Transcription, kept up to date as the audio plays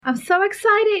I'm so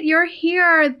excited you're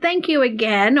here. Thank you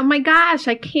again. Oh my gosh,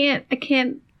 I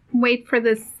can't wait for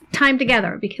this time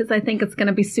together because I think it's going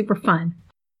to be super fun.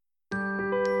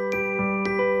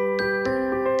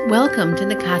 Welcome to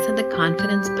the Casa de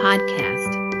Confidence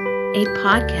podcast, a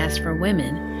podcast for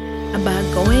women about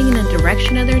going in the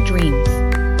direction of their dreams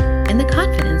and the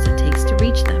confidence it takes to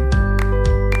reach them.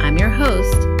 I'm your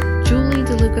host, Julie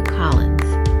DeLuca Collins.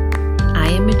 I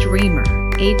am a dreamer,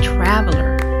 a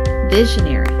traveler,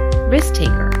 visionary, risk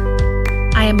taker.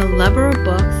 I am a lover of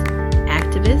books,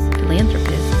 activist,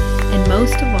 philanthropist, and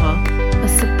most of all, a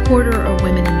supporter of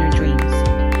women in their dreams.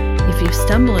 If you've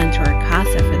stumbled into our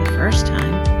casa for the first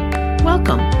time,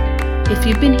 welcome. If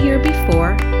you've been here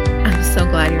before, I'm so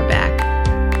glad you're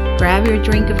back. Grab your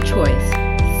drink of choice,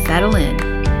 settle in,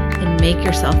 and make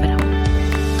yourself at home.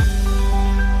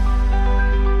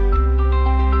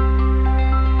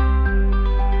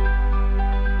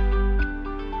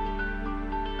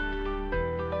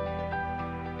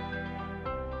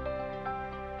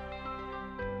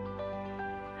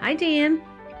 Hi, Dan.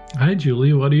 Hi,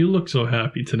 Julie. Why do you look so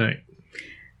happy tonight?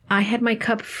 I had my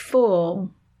cup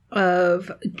full of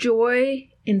joy,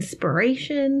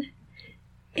 inspiration,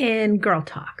 and girl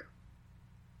talk.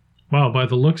 Wow, by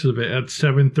the looks of it, at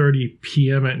 7:30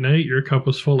 p.m. at night, your cup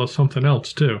was full of something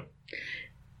else, too.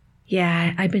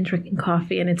 Yeah, I've been drinking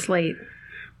coffee, and it's late.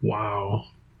 Wow.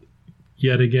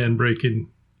 Yet again, breaking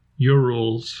your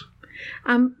rules.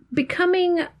 I'm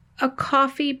becoming a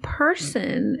coffee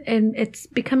person, and it's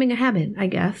becoming a habit, I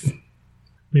guess.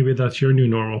 Maybe that's your new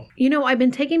normal. You know, I've been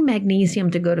taking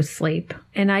magnesium to go to sleep,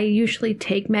 and I usually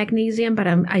take magnesium, but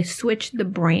I switched the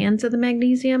brands of the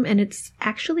magnesium, and it's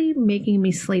actually making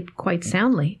me sleep quite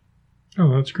soundly.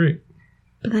 Oh, that's great.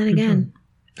 But then again,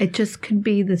 it just could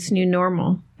be this new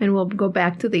normal, and we'll go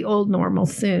back to the old normal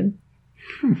soon.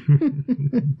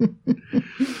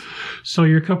 So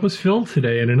your cup was filled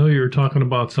today, and I know you were talking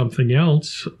about something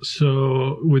else.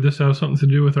 So would this have something to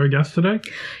do with our guest today?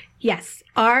 Yes.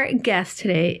 Our guest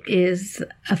today is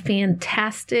a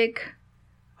fantastic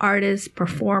artist,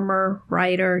 performer,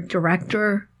 writer,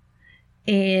 director,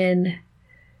 and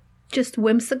just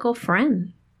whimsical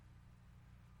friend.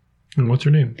 And what's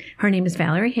her name? Her name is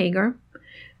Valerie Hager.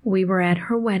 We were at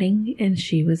her wedding, and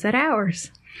she was at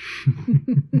ours.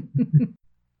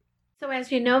 So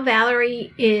as you know,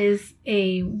 Valerie is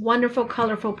a wonderful,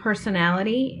 colorful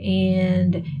personality,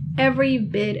 and every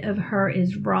bit of her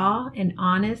is raw and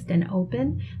honest and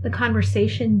open. The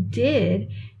conversation did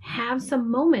have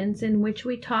some moments in which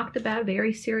we talked about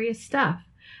very serious stuff.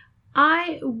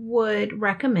 I would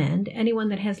recommend anyone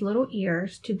that has little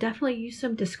ears to definitely use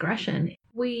some discretion.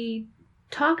 We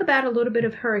talk about a little bit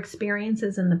of her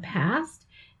experiences in the past,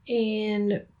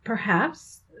 and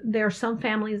perhaps there are some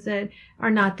families that are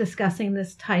not discussing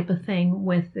this type of thing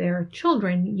with their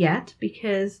children yet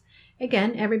because,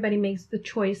 again, everybody makes the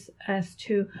choice as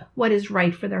to what is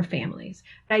right for their families.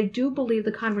 I do believe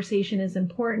the conversation is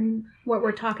important. What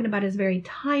we're talking about is very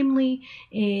timely,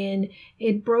 and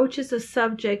it broaches a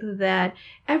subject that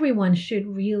everyone should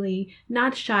really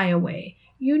not shy away.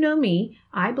 You know me,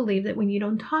 I believe that when you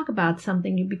don't talk about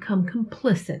something, you become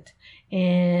complicit.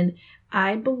 And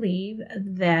I believe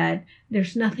that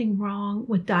there's nothing wrong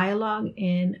with dialogue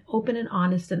and open and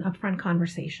honest and upfront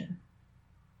conversation.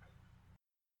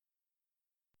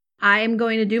 I am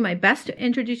going to do my best to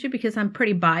introduce you because I'm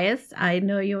pretty biased. I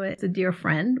know you as a dear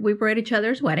friend. We were at each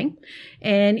other's wedding,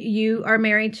 and you are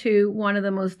married to one of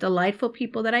the most delightful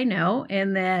people that I know,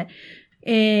 and that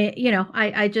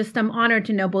I'm honored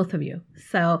to know both of you.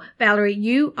 So, Valerie,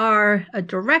 you are a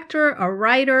director, a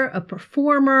writer, a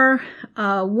performer,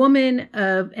 a woman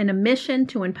of a mission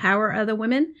to empower other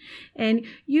women. And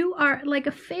you are like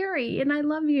a fairy, and I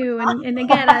love you. And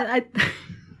again, I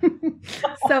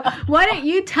so why don't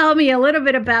you tell me a little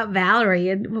bit about Valerie,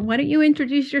 and why don't you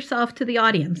introduce yourself to the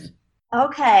audience?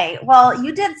 Okay. Well,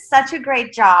 you did such a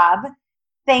great job.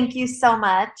 Thank you so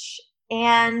much.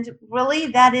 And really,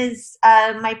 that is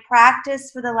my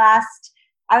practice for the last,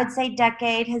 I would say,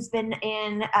 decade has been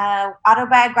in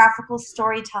autobiographical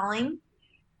storytelling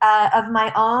of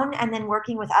my own, and then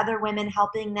working with other women,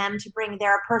 helping them to bring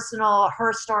their personal,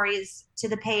 her stories to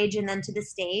the page and then to the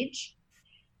stage.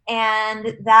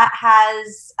 And that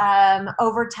has,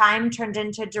 over time, turned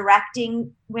into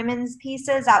directing women's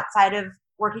pieces outside of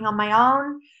working on my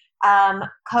own,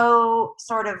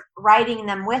 sort of writing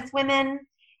them with women,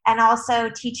 and also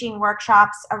teaching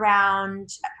workshops around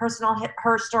personal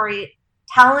her story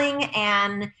telling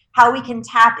and how we can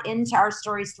tap into our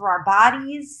stories through our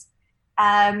bodies.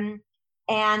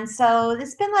 And so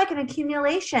it's been like an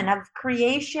accumulation of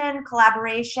creation,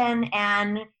 collaboration,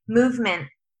 and movement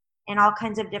in all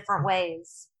kinds of different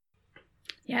ways.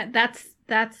 Yeah,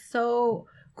 that's so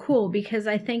cool because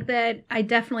I think that I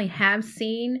definitely have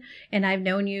seen, and I've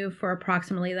known you for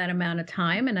approximately that amount of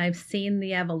time, and I've seen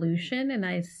the evolution and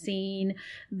I've seen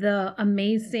the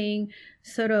amazing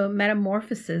sort of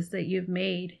metamorphosis that you've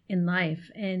made in life.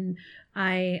 And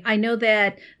I know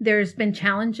that there's been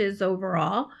challenges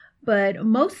overall, but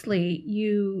mostly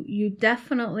you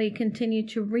definitely continue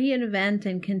to reinvent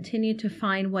and continue to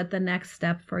find what the next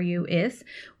step for you is.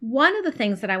 One of the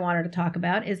things that I wanted to talk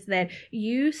about is that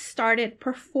you started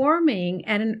performing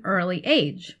at an early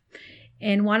age.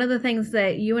 And one of the things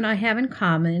that you and I have in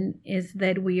common is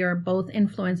that we are both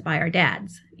influenced by our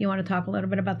dads. You want to talk a little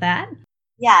bit about that?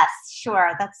 Yes,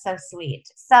 sure. That's so sweet.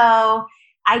 So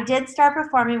I did start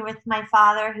performing with my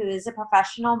father, who is a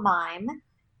professional mime.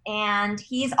 And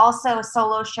he's also a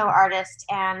solo show artist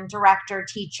and director,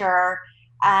 teacher.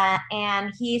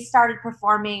 And he started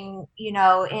performing, in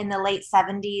the late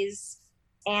 70s.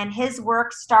 And his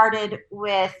work started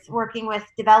with working with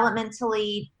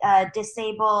developmentally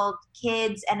disabled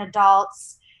kids and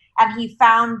adults. And he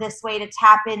found this way to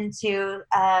tap into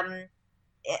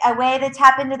a way to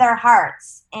tap into their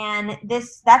hearts, and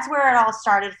that's where it all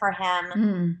started for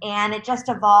him. And it just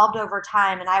evolved over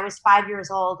time, and I was 5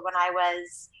 years old when I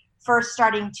was first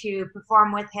starting to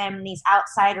perform with him in these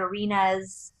outside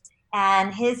arenas,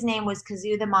 and his name was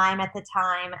Kazoo the Mime at the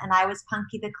time, and I was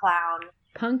Punky the Clown.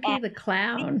 Punky the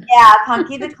Clown. Yeah,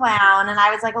 Punky the Clown, and I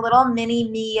was like a little mini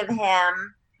me of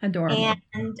him. Adorable.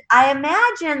 And I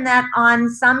imagine that on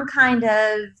some kind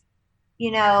of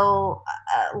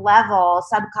level,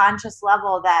 subconscious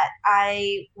level, that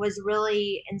I was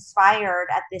really inspired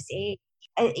at this age.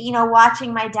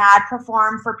 Watching my dad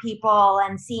perform for people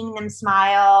and seeing them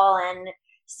smile and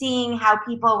seeing how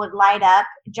people would light up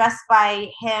just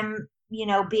by him,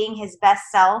 being his best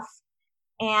self.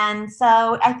 And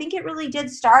so I think it really did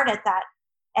start at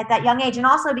that young age. And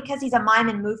also because he's a mime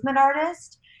and movement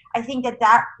artist, I think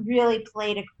that really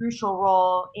played a crucial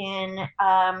role in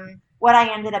what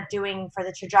I ended up doing for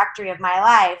the trajectory of my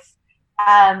life.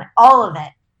 All of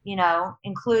it,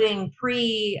 including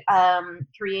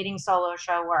creating solo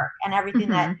show work and everything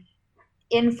that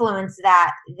influenced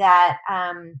that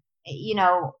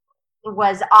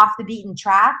was off the beaten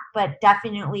track, but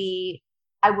definitely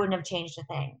I wouldn't have changed a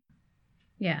thing.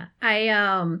 Yeah,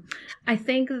 I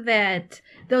think that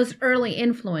those early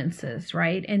influences,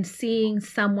 right, and seeing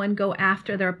someone go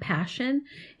after their passion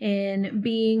and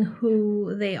being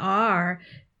who they are,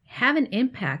 have an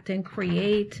impact and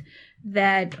create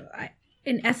that,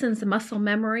 in essence, muscle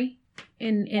memory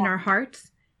in our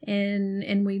hearts,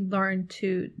 and we learn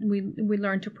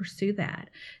to pursue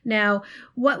that. Now,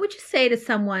 what would you say to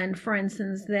someone, for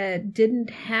instance, that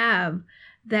didn't have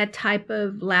that type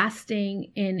of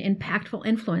lasting and impactful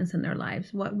influence in their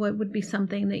lives? What would be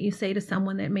something that you say to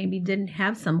someone that maybe didn't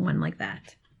have someone like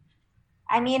that?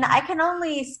 I mean, I can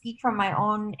only speak from my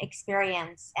own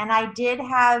experience, and I did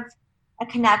have a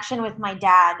connection with my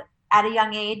dad at a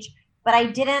young age, but I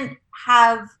didn't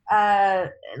have,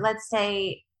 let's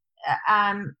say,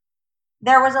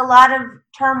 there was a lot of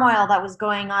turmoil that was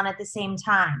going on at the same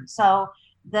time. So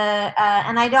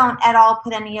and I don't at all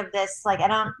put any of this, like, I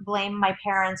don't blame my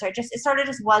parents, or it sort of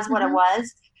just was what it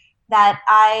was, that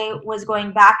I was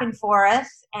going back and forth,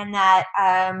 and that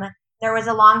there was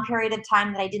a long period of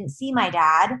time that I didn't see my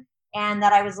dad, and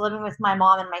that I was living with my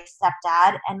mom and my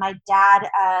stepdad, and my dad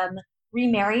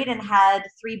remarried and had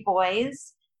 3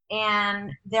 boys.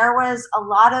 And there was a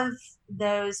lot of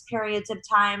those periods of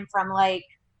time from like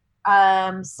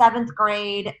 7th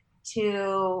grade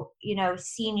to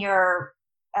senior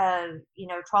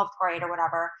 12th grade or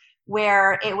whatever,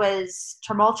 where it was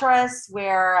tumultuous,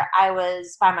 where I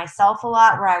was by myself a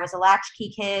lot, where I was a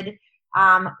latchkey kid,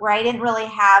 where I didn't really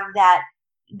have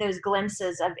those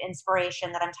glimpses of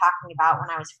inspiration that I'm talking about when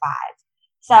I was 5.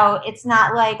 So it's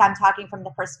not like I'm talking from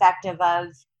the perspective of,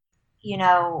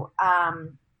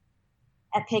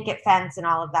 a picket fence and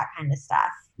all of that kind of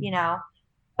stuff,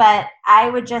 but I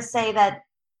would just say that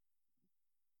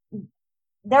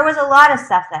there was a lot of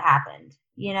stuff that happened,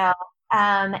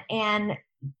 and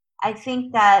I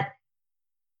think that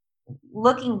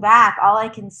looking back, all I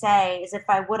can say is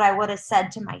I would have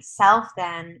said to myself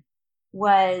then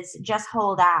was just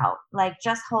hold out,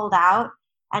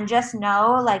 and just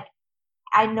know, like,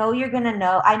 I know you're going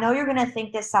to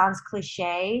think this sounds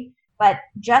cliche, but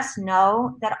just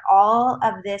know that all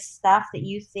of this stuff that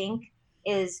you think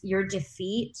is your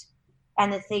defeat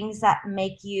and the things that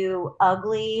make you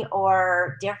ugly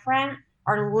or different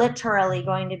are literally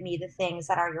going to be the things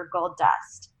that are your gold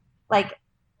dust. Like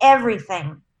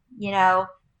everything,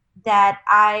 that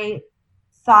I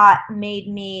thought made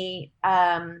me,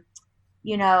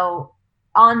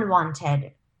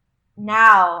 unwanted.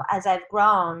 Now, as I've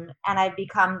grown and I've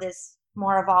become this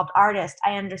more evolved artist,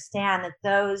 I understand that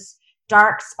those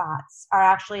dark spots are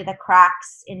actually the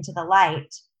cracks into the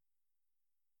light.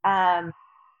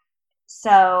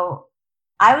 So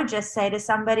I would just say to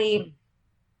somebody,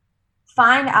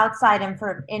 find outside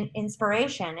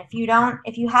inspiration. If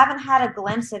you haven't had a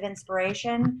glimpse of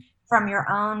inspiration from your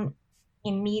own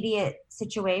immediate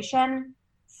situation,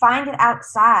 find it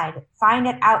outside. Find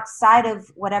it outside of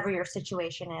whatever your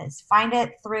situation is. Find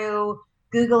it through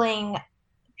Googling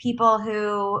people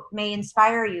who may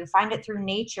inspire you. Find it through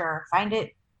nature. Find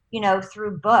it,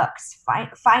 through books.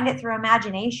 Find it through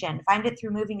imagination. Find it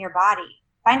through moving your body.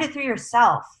 Find it through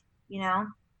yourself, Yeah,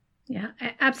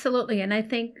 absolutely. And I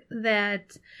think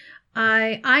that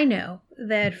I know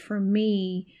that for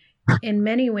me and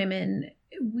many women,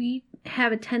 we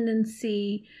have a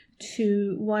tendency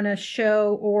to want to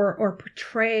show or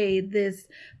portray this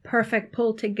perfect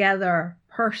pulled together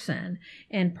person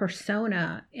and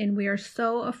persona. And we are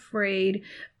so afraid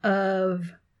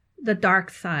of the dark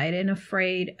side and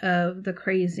afraid of the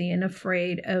crazy and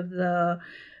afraid of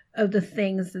the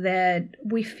things that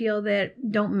we feel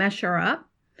that don't measure up.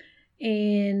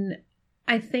 And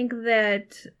I think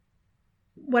that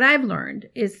what I've learned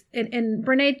is, and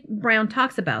Brene Brown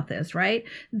talks about this, right?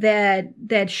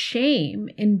 That shame,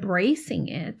 embracing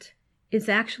it, is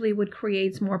actually what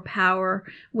creates more power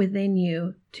within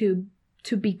you to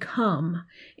become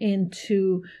and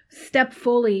to step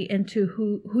fully into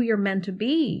who you're meant to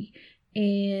be.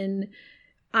 And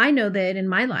I know that in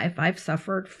my life, I've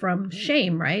suffered from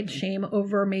shame, right? Shame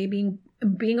over maybe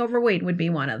being overweight would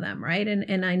be one of them, right?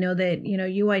 And I know that,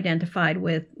 you identified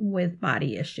with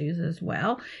body issues as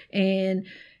well. And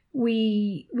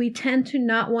we tend to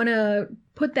not want to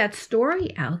put that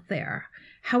story out there.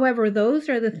 However, those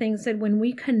are the things that when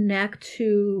we connect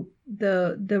to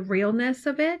the realness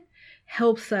of it,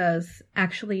 helps us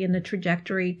actually in the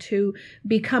trajectory to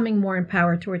becoming more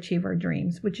empowered to achieve our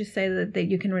dreams. Would you say that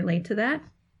you can relate to that?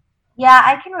 Yeah,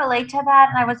 I can relate to that.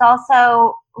 And I was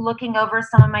also looking over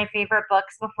some of my favorite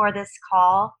books before this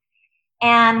call.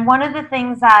 And one of the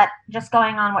things that, just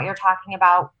going on what you're talking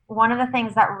about, one of the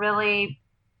things that really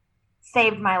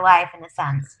saved my life in a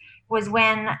sense was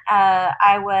when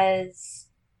I was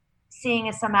seeing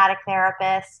a somatic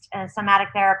therapist. And a somatic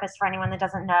therapist, for anyone that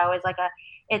doesn't know, is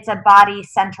it's a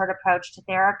body-centered approach to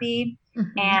therapy.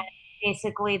 Mm-hmm. And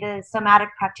basically, the somatic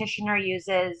practitioner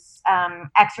uses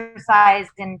exercise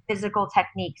and physical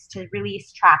techniques to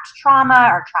release trapped trauma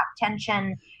or trapped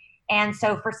tension. And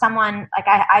so for someone, like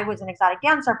I was an exotic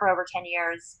dancer for over 10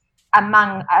 years,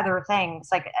 among other things.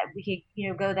 Like we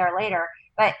could go there later.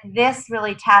 But this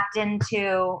really tapped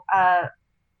into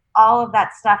all of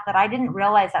that stuff that I didn't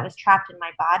realize that was trapped in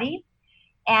my body.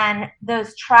 And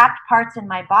those trapped parts in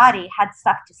my body had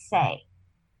stuff to say.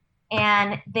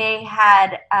 And they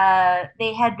had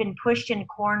been pushed in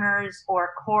corners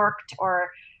or corked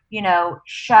or,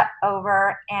 shut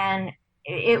over. And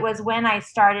it was when I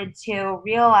started to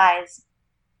realize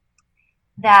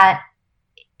that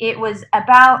it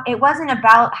wasn't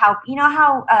about how,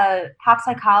 how pop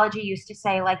psychology used to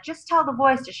say, like, just tell the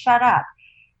voice to shut up.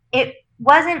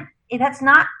 That's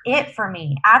not it for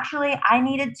me. Actually, I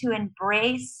needed to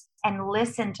embrace and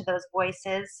listen to those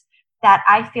voices that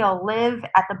I feel live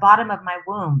at the bottom of my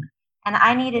womb. And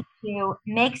I needed to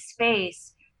make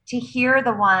space to hear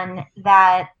the one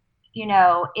that,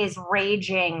 is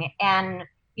raging and,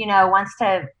 wants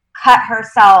to cut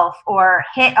herself or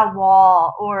hit a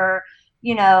wall, or,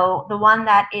 the one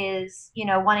that is,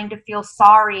 wanting to feel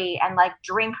sorry and like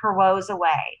drink her woes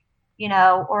away,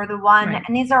 or the one, right.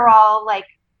 And these are all like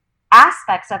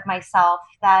aspects of myself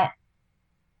that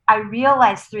I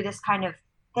realized through this kind of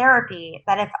therapy,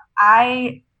 that if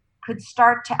I could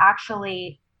start to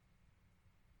actually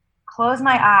close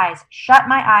my eyes, shut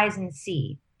my eyes and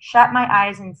see,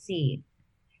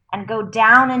 and go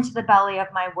down into the belly of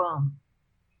my womb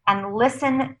and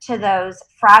listen to those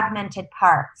fragmented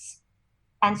parts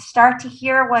and start to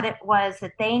hear what it was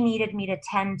that they needed me to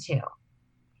tend to,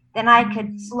 then I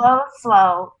could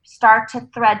slow start to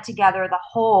thread together the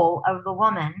whole of the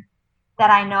woman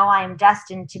that I know I am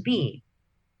destined to be.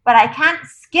 But I can't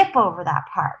skip over that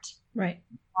part. Right.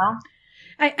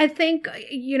 I think,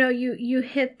 you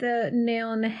hit the nail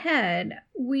on the head.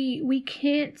 We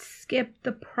can't skip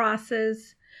the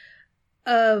process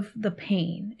of the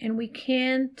pain, and we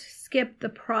can't skip the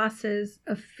process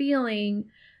of feeling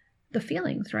the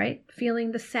feelings, right?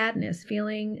 Feeling the sadness,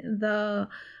 feeling the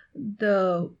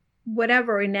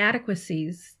whatever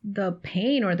inadequacies, the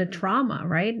pain or the trauma,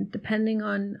 right? Depending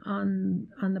on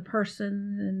the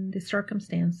person and the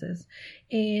circumstances,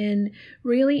 and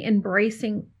really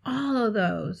embracing all of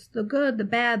those, the good, the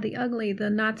bad, the ugly,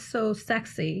 the not so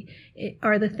sexy,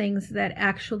 are the things that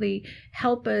actually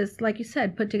help us, like you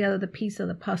said, put together the piece of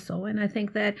the puzzle. And I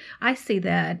think that I see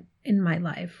that in my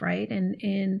life, right?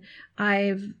 And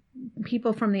I've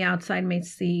people from the outside may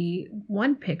see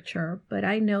one picture, but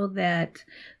I know that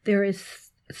there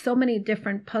is so many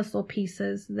different puzzle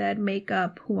pieces that make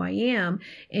up who I am.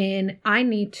 And I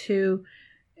need to,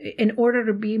 in order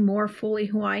to be more fully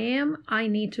who I am, I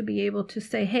need to be able to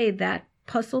say, hey, that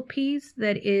puzzle piece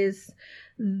that is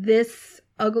this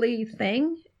ugly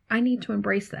thing, I need to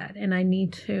embrace that, and I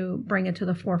need to bring it to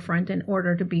the forefront in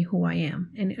order to be who I am,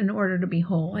 and in order to be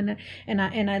whole. And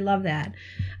I love that.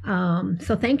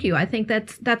 So thank you. I think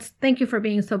that's thank you for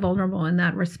being so vulnerable in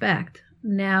that respect.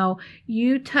 Now,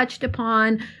 you touched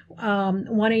upon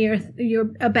one of your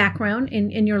background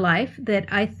in your life that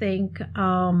I think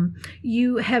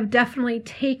you have definitely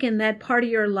taken that part of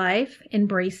your life,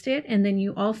 embraced it, and then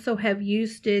you also have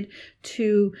used it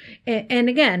to, and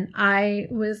again, I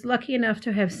was lucky enough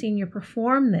to have seen you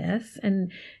perform this,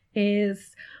 and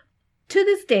is to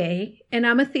this day, and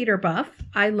I'm a theater buff,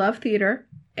 I love theater,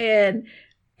 and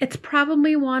it's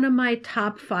probably one of my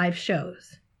top 5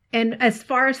 shows. And as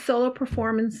far as solo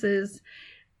performances,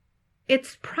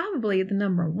 it's probably the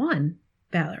number 1,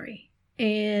 Valerie.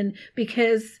 And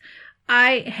because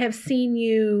I have seen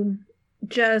you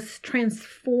just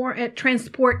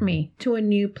transport me to a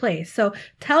new place. So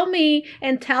tell me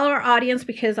and tell our audience,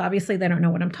 because obviously they don't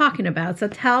know what I'm talking about. So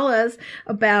tell us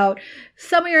about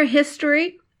some of your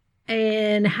history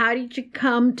and how did you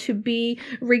come to be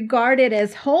regarded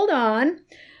as, hold on,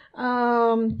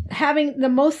 having the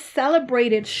most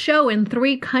celebrated show in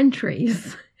 3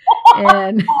 countries.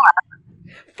 And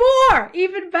 4,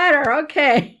 even better.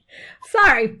 Okay.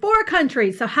 Sorry, 4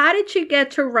 countries. So how did you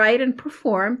get to write and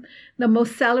perform the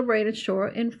most celebrated show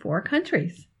in 4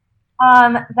 countries?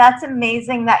 That's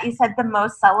amazing that you said the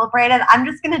most celebrated. I'm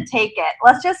just going to take it.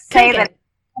 Let's just say that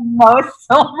the most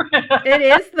celebrated. It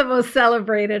is the most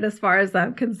celebrated as far as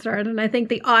I'm concerned. And I think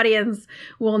the audience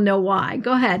will know why.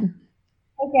 Go ahead.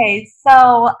 Okay,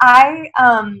 so I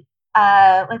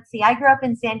let's see, I grew up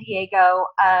in San Diego,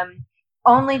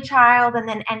 only child, and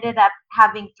then ended up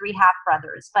having 3 half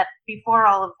brothers. But before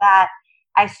all of that,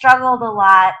 I struggled a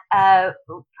lot.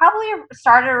 Probably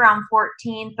started around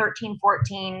 13,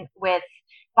 14 with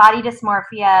body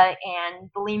dysmorphia and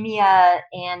bulimia,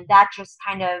 and that just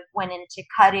kind of went into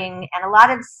cutting and a lot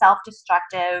of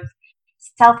self-destructive,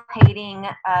 self-hating,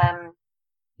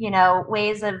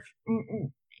 ways of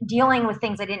dealing with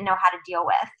things I didn't know how to deal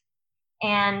with.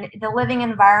 And the living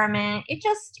environment, it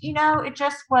just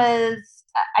was,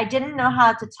 I didn't know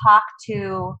how to talk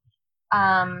to,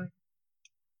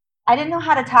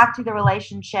 the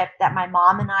relationship that my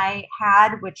mom and I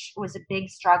had, which was a big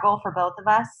struggle for both of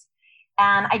us.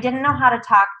 And I didn't know how to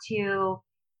talk to,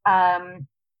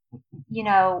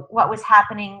 what was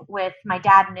happening with my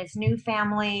dad and his new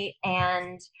family,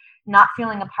 and not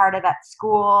feeling a part of at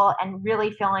school, and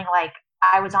really feeling like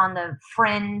I was on the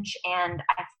fringe, and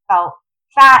I felt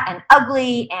fat and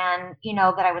ugly, and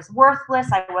that I was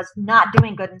worthless. I was not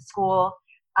doing good in school.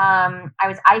 I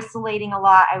was isolating a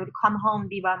lot. I would come home and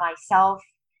be by myself,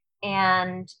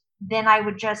 and then I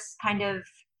would just kind of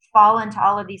fall into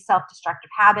all of these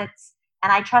self-destructive habits,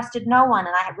 and I trusted no one,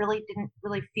 and I really didn't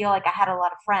really feel like I had a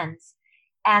lot of friends.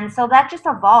 And so that just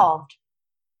evolved,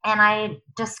 and I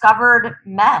discovered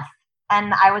meth,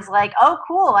 and I was like, oh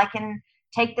cool, I can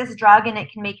take this drug and it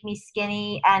can make me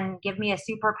skinny and give me a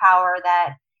superpower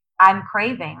that I'm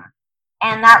craving.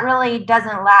 And that really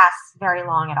doesn't last very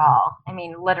long at all. I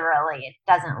mean, literally, it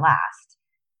doesn't last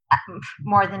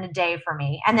more than a day for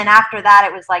me. And then after that,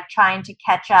 it was like trying to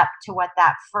catch up to what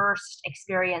that first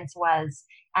experience was.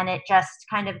 And it just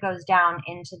kind of goes down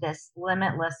into this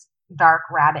limitless dark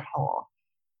rabbit hole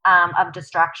of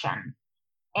destruction.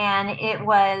 And it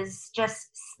was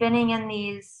just spinning in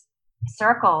these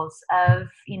circles of,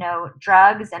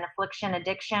 drugs and affliction,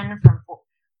 addiction from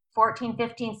 14,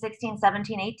 15, 16,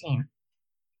 17, 18.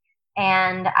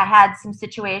 And I had some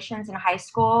situations in high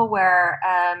school where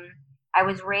I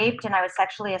was raped and I was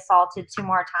sexually assaulted 2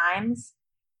 more times.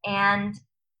 And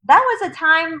that was a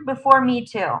time before Me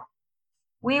Too.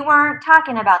 We weren't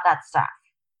talking about that stuff.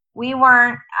 We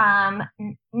weren't,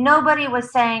 nobody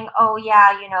was saying, oh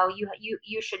yeah,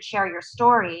 you should share your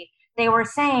story. They were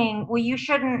saying, well, you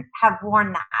shouldn't have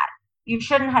worn that. You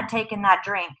shouldn't have taken that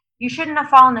drink. You shouldn't have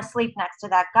fallen asleep next to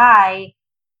that guy,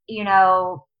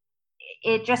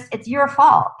 it's your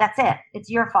fault. That's it. It's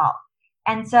your fault.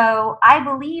 And so I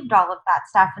believed all of that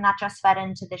stuff, and that just fed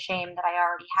into the shame that I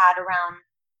already had around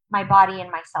my body and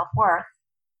my self-worth.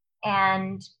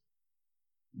 And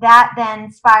that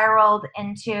then spiraled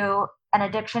into an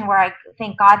addiction where I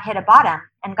think God hit a bottom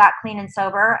and got clean and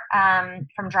sober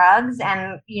from drugs.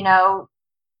 And,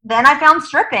 then I found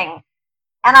stripping.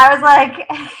 And I was like,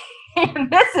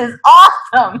 this is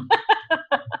awesome.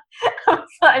 I was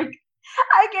like,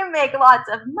 I can make lots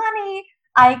of money.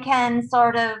 I can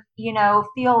sort of,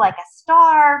 feel like a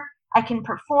star. I can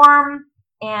perform,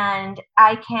 and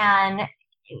I can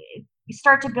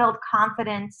start to build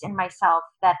confidence in myself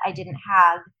that I didn't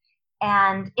have.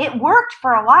 And it worked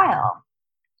for a while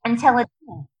until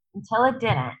it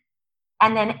didn't.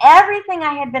 And then everything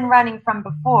I had been running from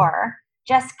before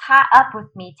just caught up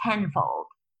with me tenfold.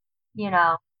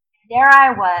 There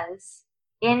I was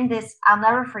in this, I'll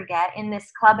never forget, in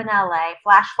this club in LA,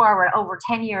 flash forward over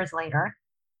 10 years later.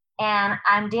 And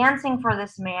I'm dancing for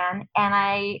this man. And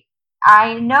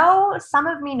I know, some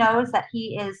of me knows that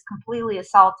he is completely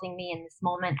assaulting me in this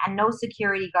moment, and no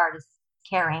security guard is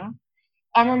caring.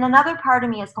 And then another part of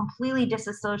me is completely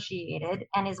disassociated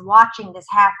and is watching this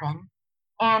happen.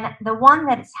 And the one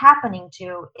that it's happening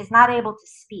to is not able to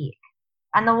speak.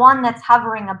 And the one that's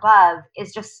hovering above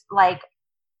is just like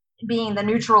being the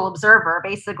neutral observer,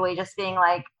 basically just being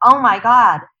like, oh my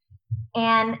God.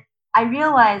 And I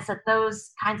realized that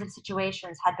those kinds of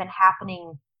situations had been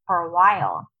happening for a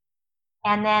while.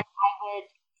 And then I would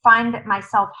find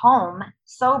myself home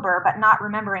sober, but not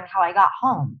remembering how I got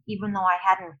home, even though I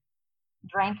hadn't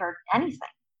drank or anything.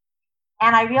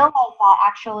 And I realized that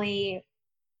actually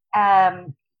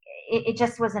it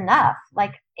just was enough.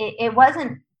 Like it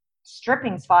wasn't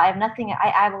stripping's fault.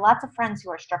 I have lots of friends who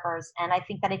are strippers, and I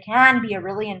think that it can be a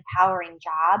really empowering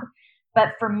job.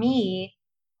 But for me,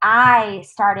 I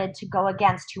started to go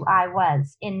against who I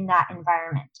was in that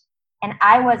environment. And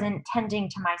I wasn't tending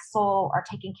to my soul or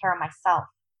taking care of myself.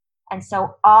 And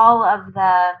so all of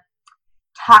the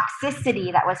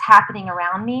toxicity that was happening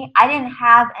around me, I didn't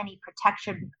have any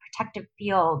protective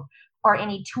field or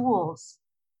any tools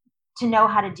to know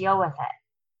how to deal with it.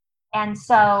 And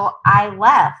so I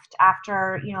left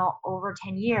after, over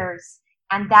 10 years.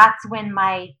 And that's when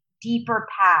my deeper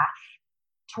path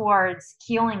towards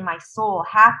healing my soul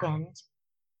happened,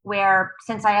 where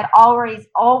since I had always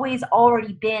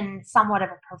already been somewhat of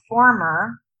a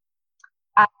performer,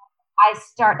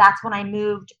 that's when I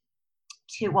moved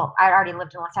to, I already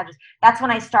lived in Los Angeles. That's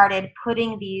when I started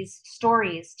putting these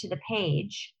stories to the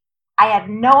page. I had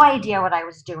no idea what I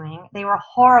was doing. They were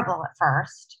horrible at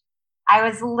first. I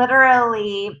was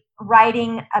literally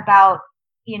writing about,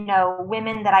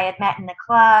 women that I had met in the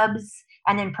clubs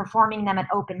and then performing them at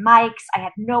open mics. I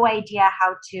had no idea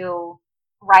how to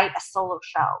write a solo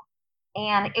show.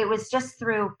 And it was just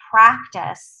through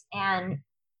practice and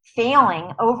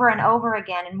failing over and over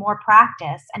again and more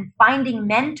practice and finding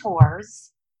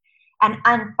mentors and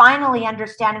finally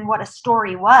understanding what a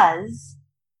story was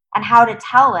and how to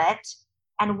tell it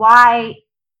and why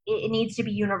it needs to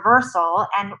be universal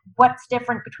and what's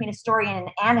different between a story and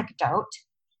an anecdote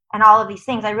and all of these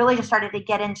things. I really just started to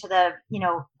get into the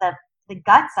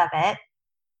guts of it,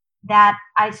 that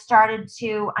I started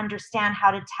to understand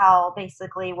how to tell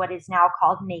basically what is now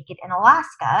called Naked in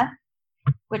Alaska,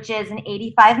 which is an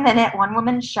 85-minute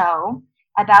one-woman show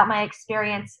about my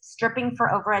experience stripping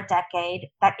for over a decade,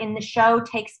 that in the show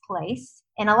takes place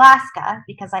in Alaska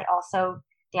because I also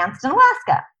danced in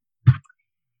Alaska.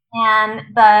 And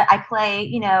I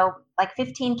play, like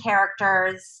 15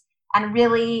 characters, and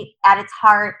really at its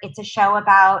heart, it's a show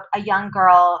about a young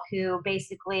girl who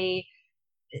basically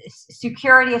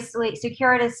circuitously,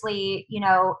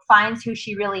 finds who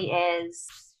she really is,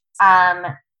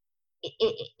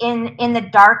 in the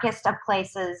darkest of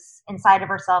places inside of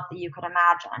herself that you could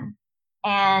imagine.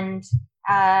 And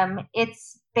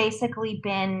it's basically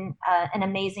been an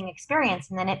amazing experience.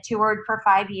 And then it toured for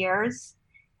 5 years,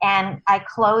 and I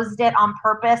closed it on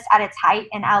purpose at its height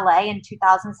in LA in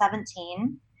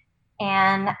 2017.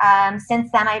 And since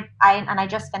then, I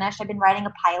just finished. I've been writing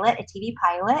a TV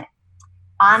pilot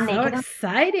on Naked. So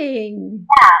exciting!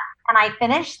 Yeah, and I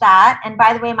finished that. And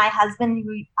by the way, my husband,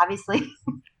 who obviously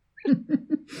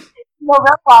real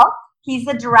well, he's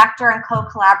the director and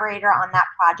co-collaborator on that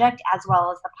project as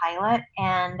well as the pilot.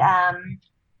 And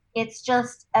it's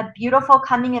just a beautiful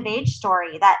coming of age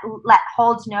story that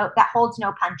holds no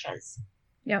punches.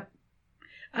 Yep.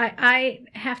 I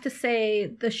have to say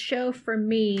the show for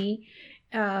me,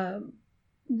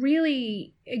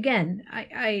 really, again,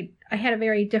 I had a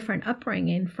very different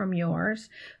upbringing from yours,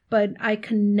 but I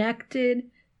connected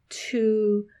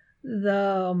to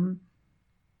the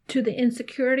to the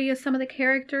insecurity of some of the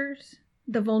characters,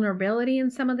 the vulnerability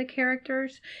in some of the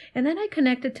characters, and then I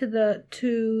connected to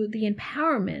the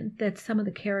empowerment that some of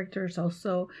the characters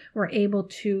also were able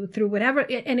to, through whatever.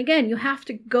 And again, you have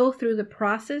to go through the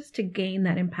process to gain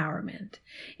that empowerment,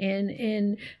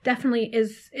 and definitely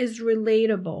is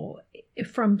relatable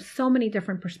from so many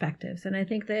different perspectives. And I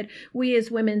think that we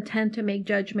as women tend to make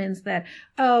judgments that,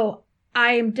 oh,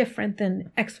 I am different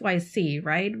than XYZ,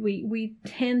 right? We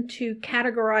tend to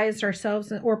categorize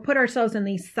ourselves or put ourselves in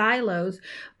these silos,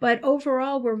 but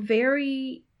overall we're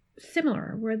very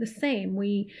similar. We're the same.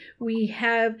 We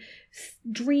have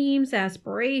dreams,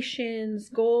 aspirations,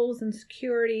 goals,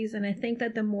 insecurities, and I think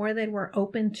that the more that we're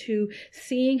open to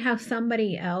seeing how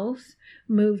somebody else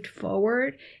moved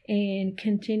forward and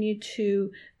continue to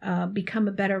become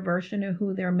a better version of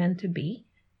who they're meant to be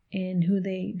and who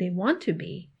they want to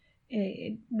be,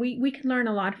 we can learn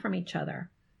a lot from each other.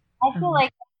 I feel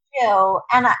like too,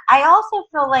 and I also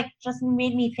feel like just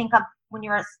made me think of when you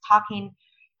were talking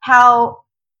how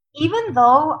even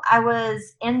though I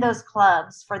was in those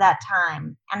clubs for that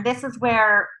time, and this is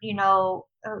where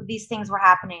these things were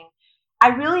happening, I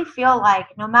really feel like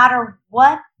no matter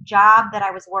what job that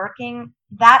I was working,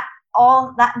 that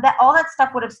all that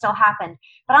stuff would have still happened.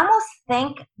 But I almost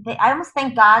thank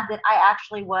God that I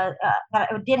actually was that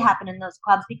it did happen in those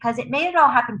clubs, because it made it all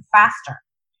happen faster,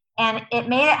 and it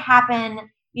made it happen,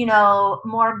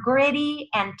 more gritty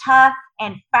and tough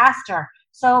and faster.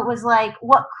 So it was like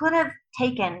what could have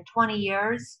taken 20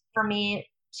 years for me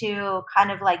to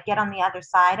kind of like get on the other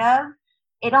side of,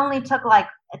 it only took like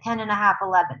a 10 and a half,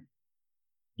 11.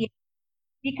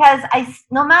 Because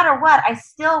no matter what, I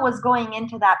still was going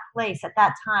into that place at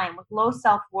that time with low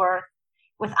self-worth,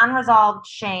 with unresolved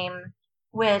shame,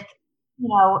 with,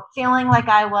 feeling like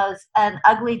I was an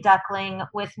ugly duckling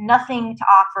with nothing to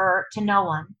offer to no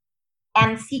one,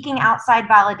 and seeking outside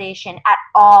validation at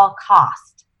all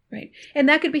cost. Right. And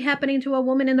that could be happening to a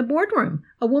woman in the boardroom.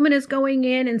 A woman is going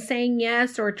in and saying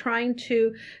yes, or trying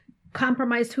to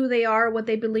compromise who they are, what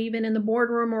they believe in the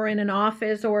boardroom, or in an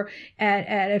office, or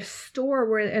at a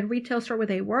store, at a retail store where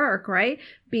they work, right?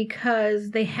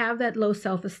 Because they have that low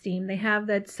self-esteem. They have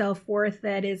that self-worth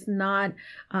that is not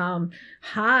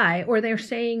high, or they're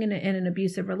staying in an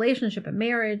abusive relationship, a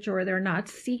marriage, or they're not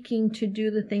seeking to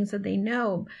do the things that they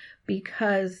know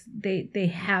because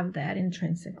they have that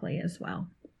intrinsically as well.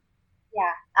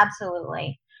 Yeah,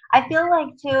 absolutely. I feel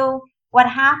like too, what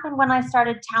happened when I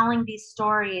started telling these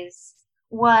stories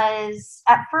was,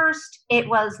 at first it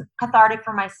was cathartic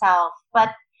for myself, but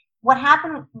what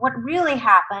really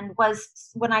happened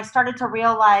was when I started to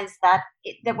realize that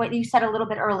what you said a little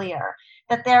bit earlier,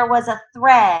 that there was a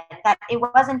thread, that it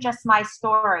wasn't just my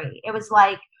story. It was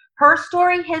like her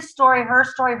story, his story, her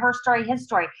story, her story, his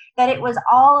story, that it was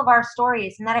all of our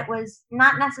stories, and that it was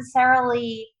not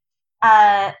necessarily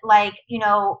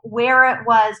where it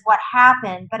was, what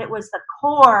happened, but it was the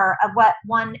core of what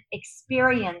one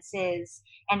experiences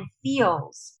and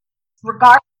feels,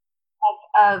 regardless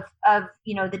of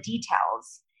the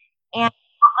details. And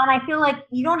I feel like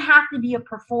you don't have to be a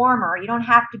performer. You don't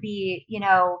have to be,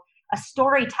 a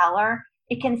storyteller.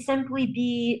 It can simply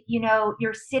be, you're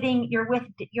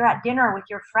at dinner with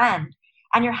your friend,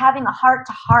 and you're having a heart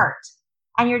to heart,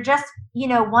 and you're just,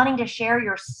 wanting to share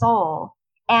your soul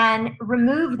and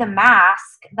remove the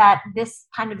mask that this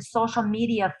kind of social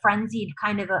media frenzied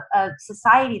kind of a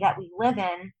society that we live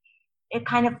in, it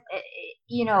kind of,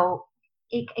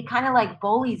 it kind of like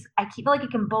bullies. I feel like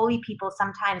it can bully people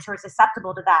sometimes who are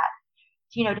susceptible to that,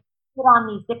 to put on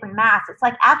these different masks. It's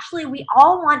like, actually, we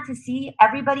all want to see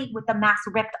everybody with the mask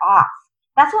ripped off.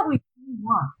 That's what we really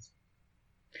want.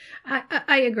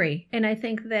 I agree. And I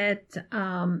think that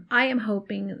I am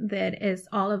hoping that, as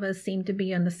all of us seem to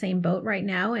be on the same boat right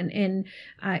now, and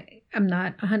I'm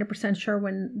not 100% sure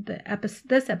when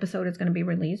this episode is going to be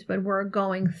released, but we're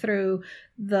going through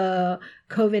the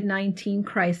COVID-19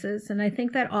 crisis. And I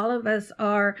think that all of us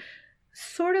are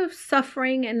sort of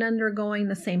suffering and undergoing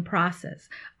the same process.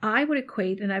 I would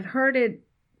equate, and I've heard it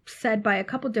said by a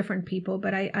couple different people,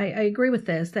 but I agree with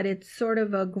this, that it's sort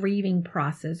of a grieving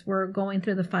process. We're going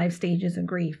through the 5 stages of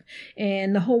grief,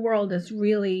 and the whole world is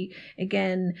really,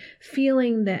 again,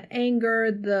 feeling the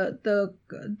anger,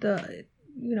 the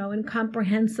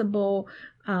incomprehensible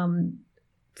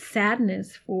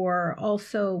sadness for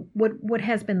also what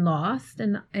has been lost,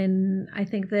 and I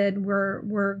think that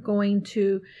we're going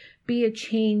to be a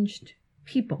changed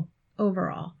people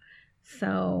overall.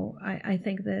 So I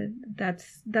think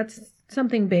that's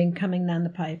something big coming down the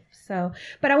pipe. So,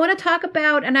 but I want to talk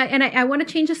about, and I want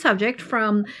to change the subject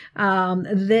from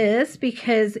this,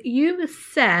 because you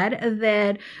said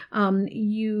that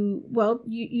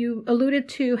you alluded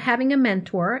to having a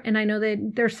mentor, and I know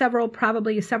that there's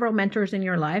probably several mentors in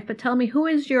your life. But tell me, who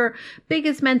is your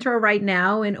biggest mentor right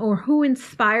now, and or who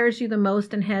inspires you the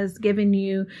most and has given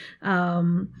you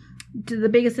the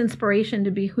biggest inspiration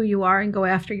to be who you are and go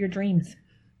after your dreams?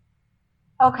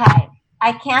 Okay.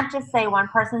 I can't just say one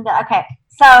person. Okay.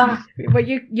 So, well,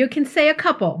 you can say a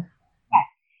couple. Okay.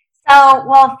 So,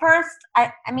 well, first, I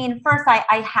have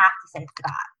to say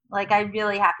Scott. Like, I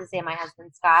really have to say my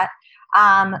husband, Scott,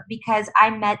 because I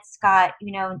met Scott,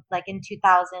 like in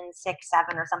 2006,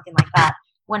 7 or something like that,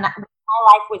 when my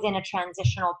life was in a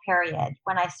transitional period,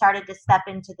 when I started to step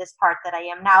into this part that I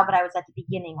am now, but I was at the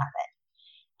beginning of it.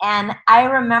 And I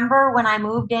remember when I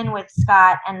moved in with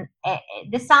Scott, and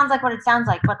this sounds like what it sounds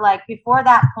like, but like before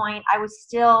that point, I was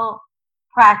still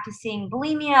practicing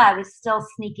bulimia. I was still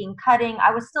sneaking cutting.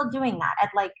 I was still doing that at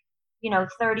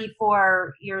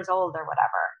 34 years old or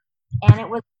whatever. And it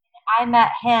was when I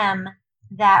met him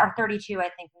or 32,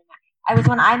 I think. I was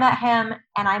when I met him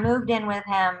and I moved in with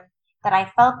him that I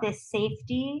felt this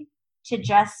safety to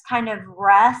just kind of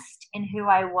rest in who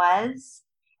I was.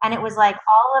 And it was like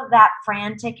all of that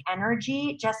frantic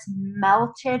energy just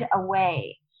melted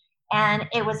away. And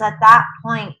it was at that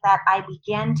point that I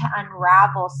began to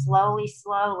unravel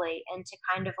slowly into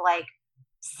kind of like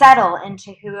settle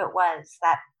into who it was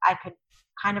that I could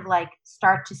kind of like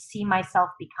start to see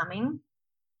myself becoming.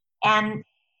 And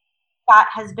Scott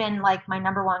has been like my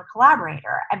number one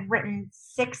collaborator. I've written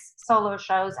 6 solo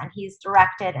shows and he's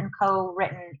directed and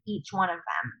co-written each one of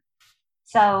them.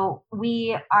 So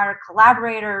we are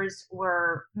collaborators,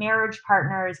 we're marriage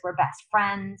partners, we're best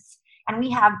friends, and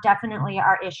we have definitely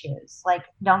our issues. Like,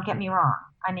 don't get me wrong.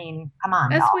 I mean, come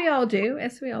on. As we all do.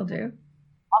 Okay.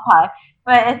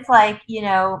 But it's like,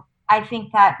 I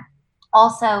think that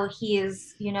also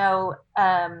he's, he's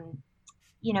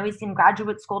in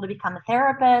graduate school to become a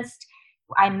therapist.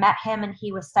 I met him and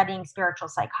he was studying spiritual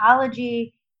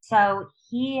psychology. So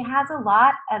he has a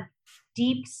lot of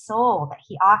deep soul that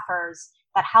he offers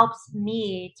that helps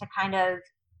me to kind of,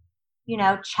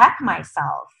 check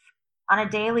myself on a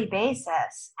daily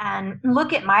basis and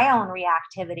look at my own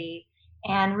reactivity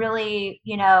and really,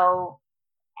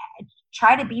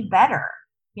 try to be better,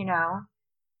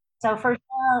 So for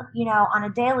sure, on a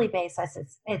daily basis,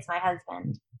 it's my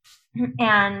husband.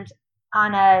 And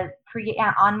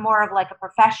on more of like a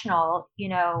professional,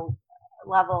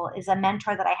 level is a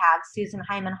mentor that I have, Susan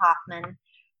Hyman Hoffman,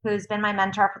 who's been my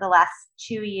mentor for the last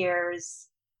 2 years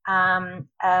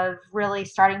of really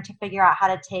starting to figure out how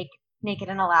to take Naked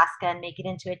in Alaska and make it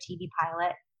into a TV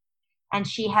pilot. And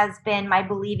she has been my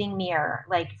believing mirror,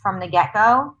 like from the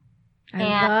get-go.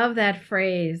 I love that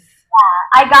phrase.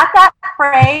 Yeah, I got that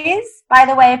phrase, by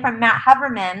the way, from Matt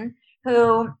Haverman,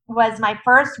 who was my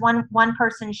first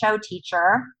one-person show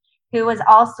teacher, who was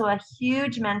also a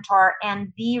huge mentor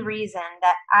and the reason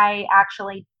that I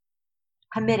actually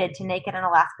committed to Naked in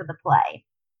Alaska, the play,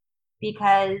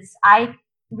 because I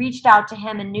reached out to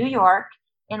him in New York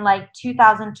in like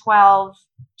 2012,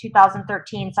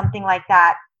 2013, something like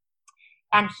that.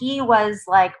 And he was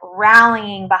like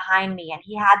rallying behind me and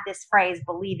he had this phrase,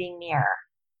 believing mirror.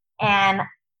 And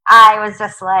I was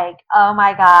just like, oh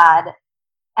my God.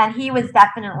 And he was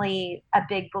definitely a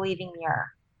big believing mirror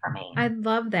for me. I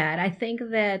love that. I think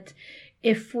that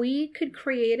if we could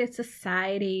create a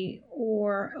society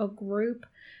or a group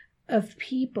of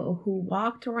people who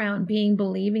walked around being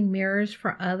believing mirrors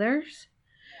for others,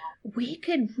 we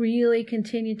could really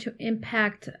continue to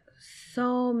impact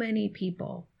so many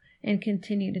people and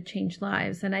continue to change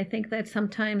lives. And I think that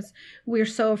sometimes we're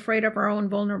so afraid of our own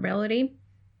vulnerability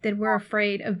that we're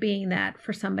afraid of being that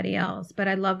for somebody else. But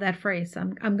I love that phrase.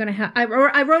 I'm going to I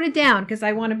wrote it down because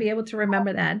I want to be able to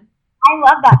remember that. I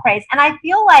love that phrase. And I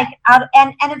feel like,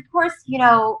 and of course,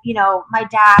 my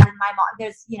dad and my mom,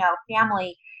 there's,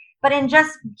 family, but in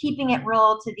just keeping it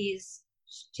real to these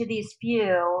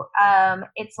few,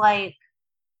 it's like,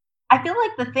 I feel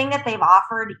like the thing that they've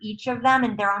offered each of them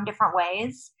in their own different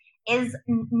ways is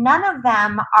none of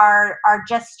them are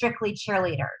just strictly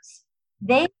cheerleaders.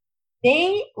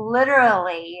 They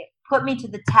literally put me to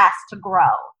the test to grow.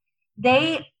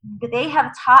 They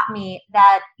have taught me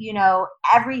that,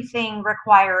 everything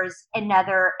requires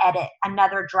another edit,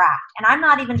 another draft. And I'm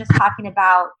not even just talking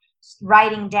about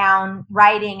writing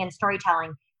and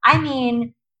storytelling. I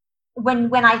mean,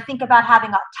 when I think about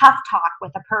having a tough talk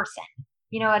with a person,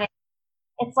 you know what I mean?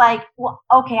 it's like, well,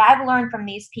 okay, I've learned from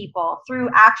these people through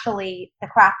actually the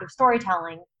craft of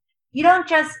storytelling. You don't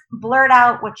just blurt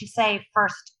out what you say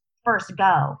first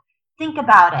go. Think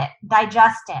about it,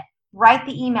 digest it, write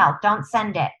the email, don't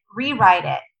send it, rewrite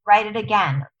it, write it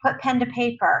again, put pen to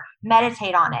paper,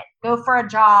 meditate on it, go for a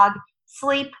jog,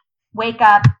 sleep, wake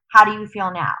up, how do you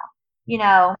feel now? You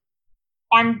know,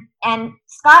 and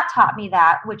Scott taught me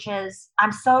that, which is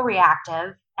I'm so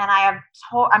reactive and I'm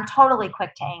totally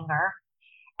quick to anger.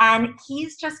 And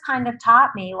he's just kind of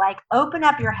taught me, like, open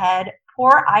up your head,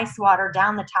 pour ice water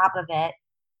down the top of it,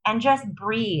 and just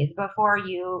breathe before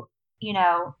you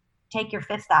know, take your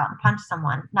fist out and punch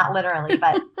someone. Not literally,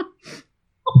 but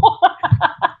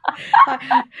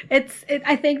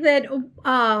I think that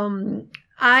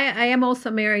I am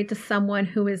also married to someone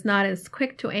who is not as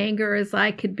quick to anger as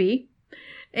I could be.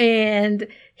 And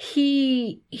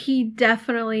he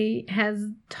definitely has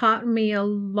taught me a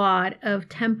lot of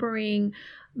tempering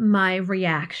my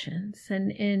reactions.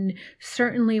 And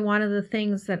certainly one of the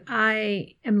things that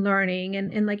I am learning,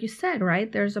 and like you said, right,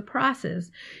 there's a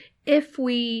process. If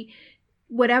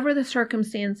whatever the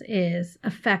circumstance is,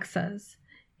 affects us,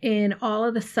 and all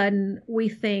of a sudden we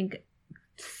think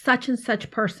such and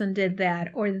such person did that,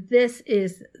 or this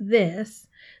is this,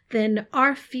 then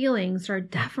our feelings are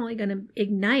definitely going to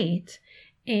ignite.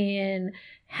 And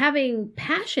having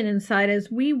passion inside us,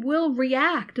 we will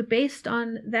react based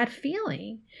on that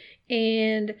feeling.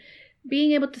 And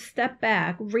being able to step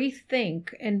back,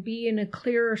 rethink, and be in a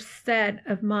clearer set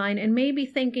of mind, and maybe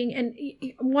thinking, and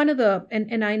one of the,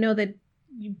 and I know that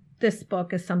this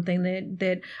book is something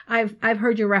that I've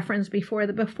heard you reference before,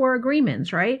 the before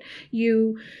agreements, right?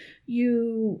 You've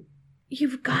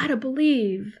got to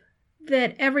believe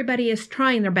that everybody is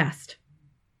trying their best.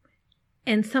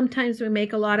 And sometimes we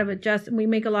make a lot of we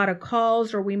make a lot of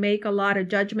calls, or we make a lot of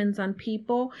judgments on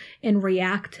people and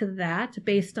react to that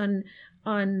based on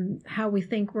how we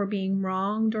think we're being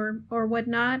wronged or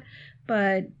whatnot.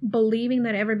 But believing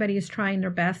that everybody is trying their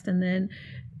best, and then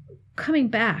coming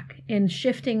back and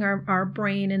shifting our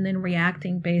brain and then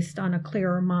reacting based on a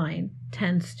clearer mind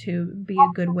tends to be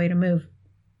a good way to move.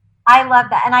 I love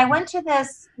that. And I went to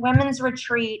this women's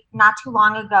retreat not too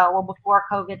long ago, well, before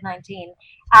COVID-19.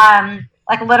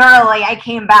 Like literally I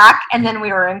came back and then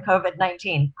we were in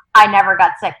COVID-19. I never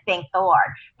got sick, thank the Lord.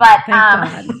 But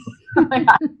Thank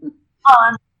God.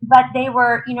 but they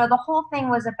were, you know, the whole thing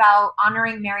was about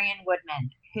honoring Marion Woodman,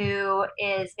 who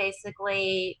is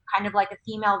basically kind of like a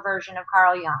female version of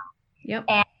Carl Jung. Yep.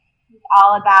 And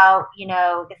all about, you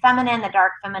know, the feminine, the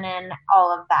dark feminine,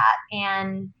 all of that.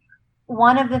 And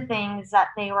one of the things that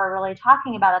they were really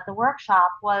talking about at the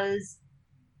workshop was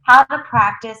how to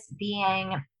practice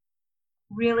being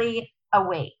really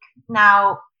awake.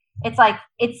 Now, it's like,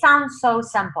 it sounds so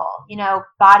simple, you know,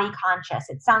 body conscious.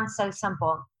 It sounds so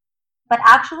simple. But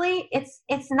actually, it's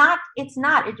not.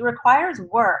 It requires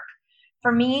work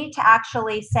for me to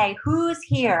actually say, who's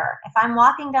here? If I'm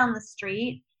walking down the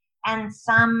street and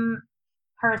some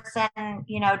person,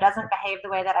 you know, doesn't behave the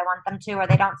way that I want them to, or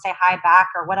they don't say hi back,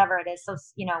 or whatever it is. So,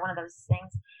 you know, one of those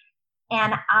things.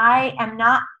 And I am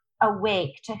not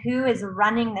awake to who is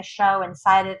running the show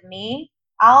inside of me,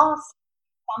 I'll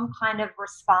some kind of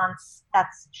response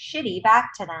that's shitty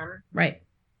back to them. Right.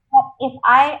 But if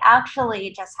I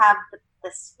actually just have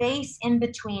the space in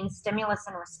between stimulus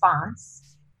and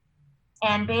response,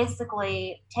 and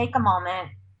basically take a moment,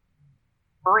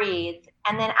 breathe,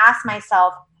 and then ask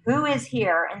myself, who is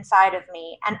here inside of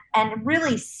me, and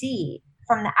really see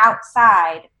from the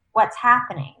outside what's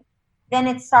happening, then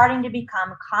it's starting to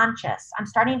become conscious. I'm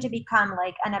starting to become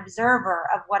like an observer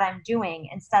of what I'm doing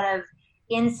instead of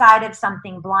inside of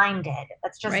something blinded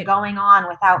that's just right. going on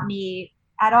without me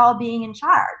at all being in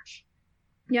charge.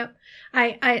 Yep.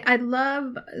 I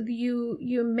love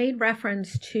you made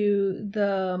reference to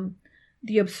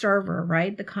the observer,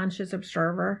 right? The conscious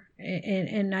observer.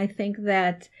 And I think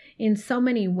that in so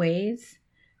many ways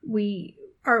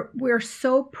we're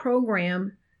so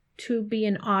programmed to be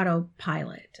an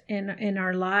autopilot in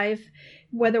our life,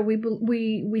 whether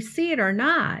we see it or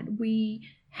not. We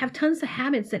have tons of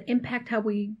habits that impact how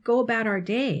we go about our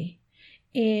day,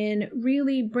 and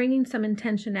really bringing some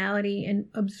intentionality and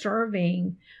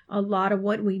observing a lot of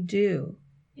what we do,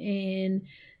 and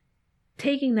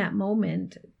taking that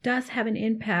moment does have an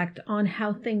impact on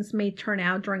how things may turn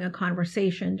out during a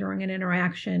conversation, during an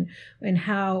interaction, and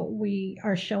how we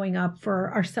are showing up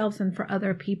for ourselves and for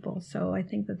other people. So I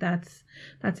think that's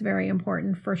very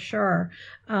important for sure.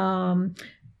 Are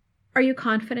you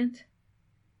confident?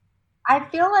 I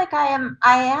feel like I am.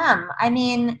 I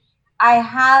mean, I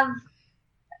have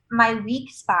my weak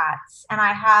spots, and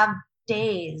I have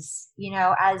days,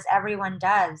 as everyone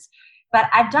does. But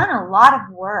I've done a lot of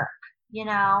work,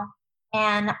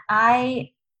 and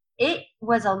it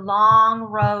was a long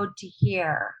road to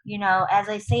here. As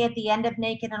I say at the end of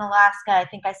Naked in Alaska, I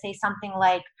think I say something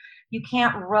like, you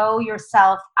can't row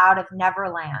yourself out of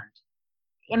Neverland.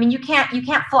 I mean, you can't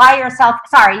fly yourself.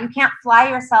 Sorry, you can't fly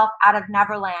yourself out of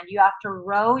Neverland. You have to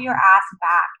row your ass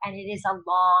back, and it is a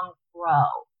long row.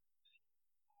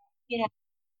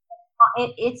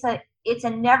 It's a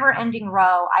never-ending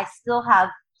row. I still have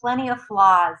plenty of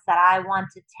flaws that I want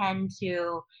to tend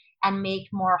to and make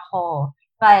more whole.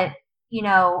 But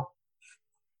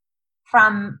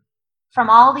from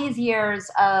all these years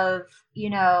of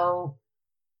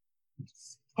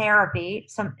therapy,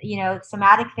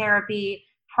 somatic therapy,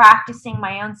 practicing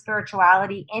my own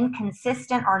spirituality,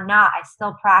 inconsistent or not, I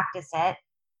still practice it,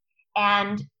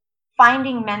 and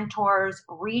finding mentors,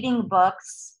 reading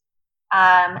books.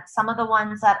 Some of the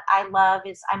ones that I love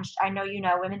is, I know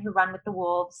Women Who Run with the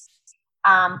Wolves,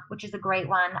 which is a great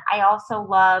one. I also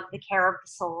love The Care of the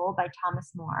Soul by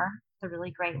Thomas More. It's a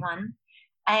really great one.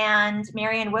 And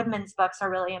Marianne Woodman's books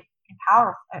are really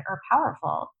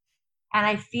powerful. And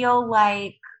I feel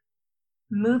like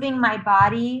moving my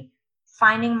body,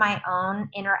 finding my own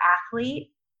inner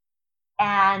athlete,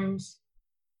 and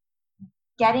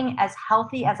getting as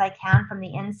healthy as I can from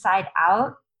the inside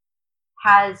out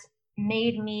has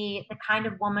made me the kind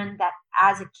of woman that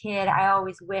as a kid I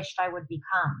always wished I would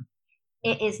become.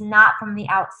 It is not from the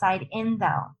outside in,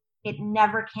 though. It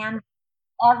never can be.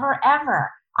 Ever.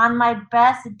 On my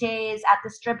best days at the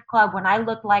strip club, when I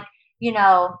look like,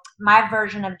 my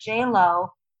version of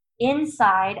J-Lo,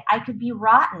 inside I could be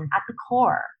rotten at the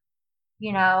core,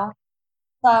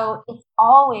 So it's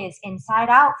always inside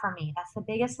out for me. That's the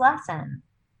biggest lesson.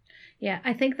 Yeah,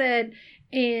 I think that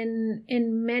in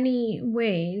many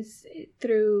ways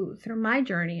through my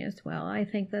journey as well, I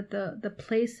think that the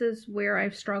places where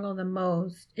I've struggled the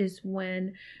most is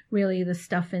when really the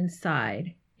stuff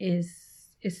inside is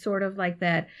sort of like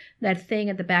that thing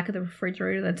at the back of the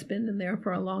refrigerator that's been in there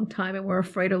for a long time, and we're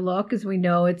afraid to look because we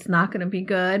know it's not going to be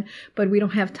good, but we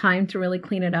don't have time to really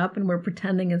clean it up, and we're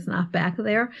pretending it's not back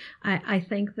there. I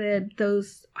think that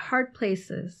those hard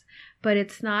places, but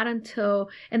it's not until,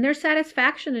 and there's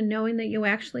satisfaction in knowing that you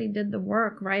actually did the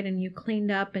work, right? And you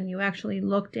cleaned up and you actually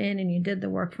looked in and you did the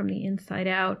work from the inside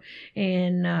out,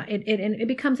 and it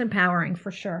becomes empowering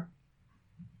for sure.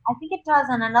 I think it does.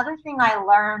 And another thing I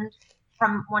learned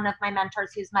from one of my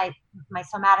mentors, who's my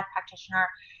somatic practitioner,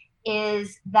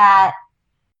 is that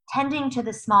tending to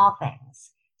the small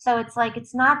things. So it's like,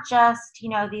 it's not just,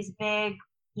 these big,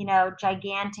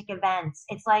 gigantic events.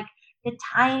 It's like the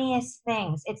tiniest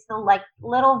things. It's the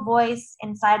little voice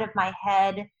inside of my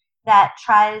head that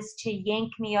tries to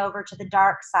yank me over to the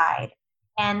dark side.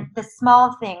 And the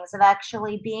small things of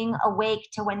actually being awake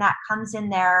to when that comes in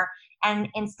there, and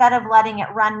instead of letting it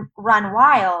run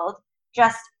wild,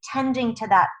 just tending to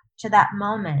that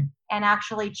moment and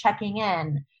actually checking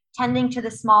in, tending to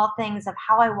the small things of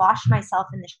how I wash myself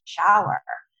in the shower,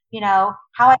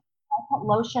 how I put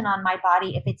lotion on my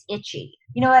body if it's itchy.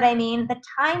 You know what I mean? The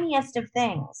tiniest of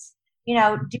things.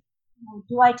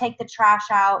 Do I take the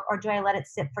trash out, or do I let it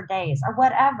sit for days, or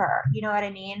whatever? You know what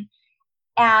I mean?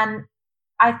 And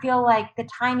I feel like the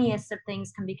tiniest of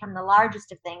things can become the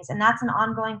largest of things, and that's an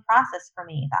ongoing process for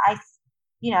me. That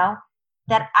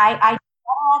I do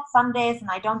at some days, and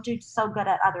I don't do so good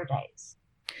at other days.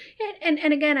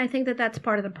 And again, I think that that's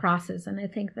part of the process, and I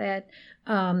think that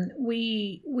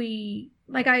we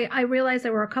like I realized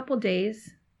there were a couple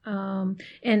days, and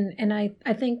I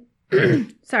think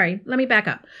sorry, let me back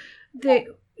up.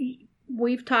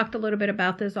 We've talked a little bit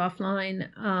about this offline.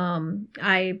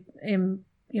 I am,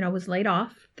 was laid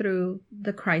off through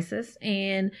the crisis,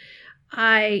 and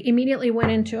I immediately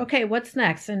went into, okay, what's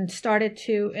next? And started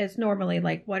to, as normally,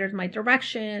 like, what is my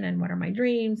direction and what are my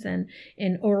dreams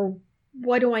or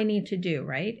what do I need to do,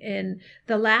 right? And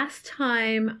the last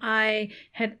time I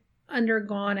had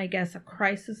undergone, I guess, a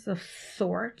crisis of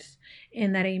sorts,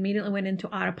 and that I immediately went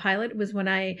into autopilot was when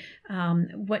I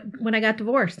got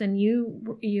divorced, and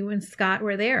you and Scott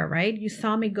were there, right? You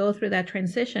saw me go through that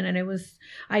transition, and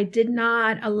I did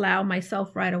not allow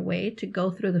myself right away to go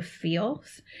through the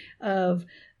feels of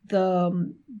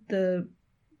the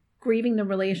grieving the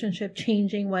relationship,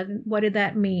 changing, what did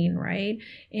that mean, right?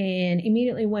 And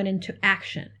immediately went into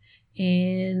action.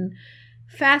 And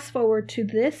fast forward to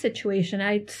this situation,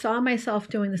 I saw myself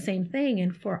doing the same thing.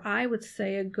 And for, I would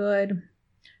say, a good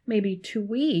maybe 2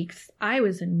 weeks, I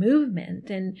was in movement.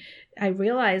 And I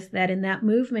realized that in that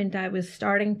movement, I was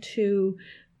starting to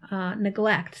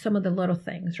neglect some of the little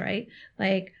things, right?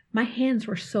 Like, my hands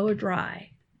were so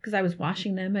dry. because I was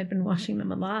washing them. I've been washing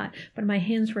them a lot, but my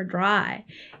hands were dry.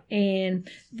 And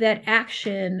that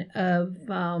action of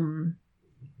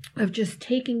just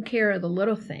taking care of the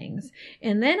little things.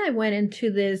 And then I went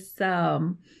into this, I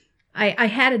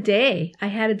had a day,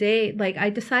 like I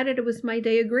decided it was my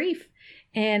day of grief.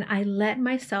 And I let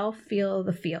myself feel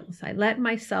the feels. I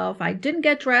didn't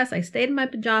get dressed. I stayed in my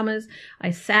pajamas.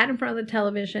 I sat in front of the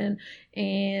television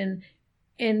and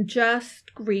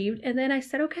just grieved. And then I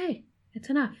said, okay, it's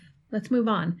enough. Let's move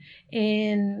on.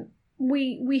 And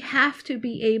we have to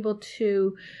be able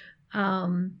to,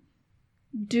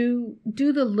 do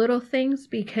the little things,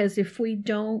 because if we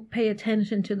don't pay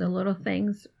attention to the little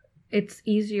things, it's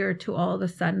easier to all of a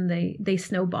sudden they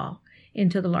snowball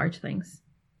into the large things.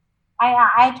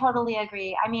 I totally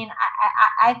agree. I mean,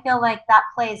 I feel like that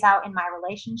plays out in my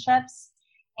relationships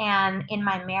and in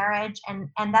my marriage, and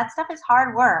that stuff is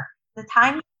hard work. The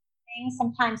tiny things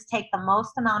sometimes take the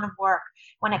most amount of work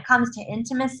when it comes to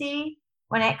intimacy,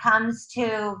 when it comes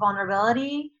to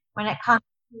vulnerability, when it comes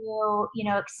to,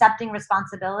 accepting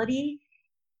responsibility.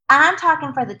 And I'm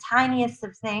talking for the tiniest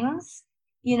of things.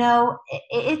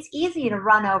 It's easy to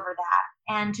run over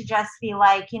that and to just be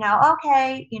like,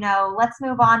 okay, let's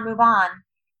move on.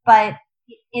 But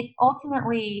it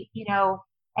ultimately,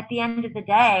 at the end of the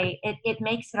day, it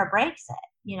makes it or breaks it,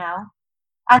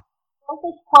 I wrote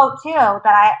this quote too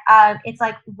that it's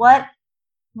like,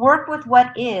 work with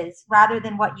what is rather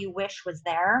than what you wish was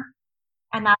there.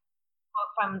 And that's a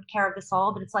quote from Care of the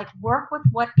Soul, but it's like, work with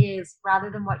what is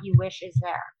rather than what you wish is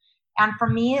there. And for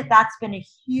me, that's been a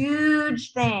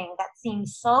huge thing that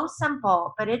seems so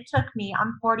simple, but it took me,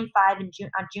 I'm 45 on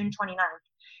June 29th.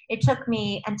 It took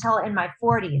me until in my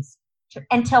 40s,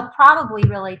 until probably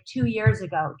really 2 years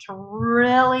ago, to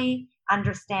really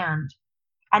understand.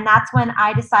 And that's when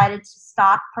I decided to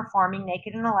stop performing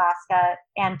Naked in Alaska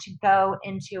and to go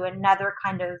into another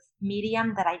kind of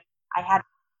medium that I hadn't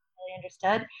really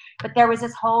understood. But there was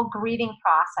this whole grieving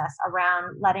process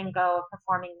around letting go of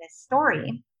performing this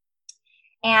story.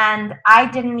 And I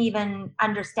didn't even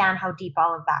understand how deep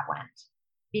all of that went,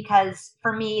 because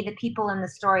for me, the people in the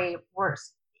story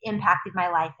impacted my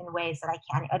life in ways that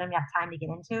I don't have time to get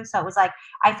into. So it was like,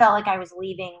 I felt like I was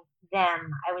leaving them.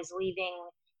 I was leaving,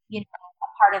 a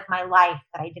part of my life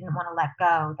that I didn't want to let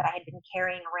go, that I had been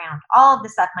carrying around, all of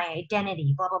this stuff, my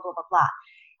identity, blah, blah, blah, blah, blah.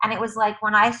 And it was like,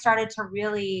 when I started to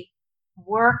really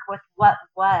work with what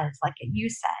was, like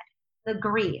you said, the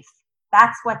grief,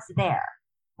 that's what's there.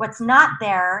 What's not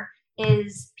there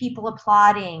is people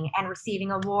applauding and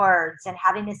receiving awards and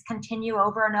having this continue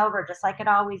over and over, just like it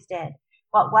always did.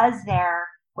 What was there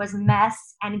was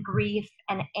mess and grief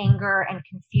and anger and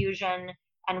confusion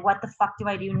and what the fuck do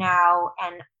I do now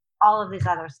and all of these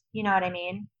others, you know what I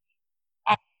mean?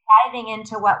 And diving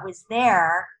into what was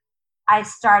there, I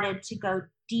started to go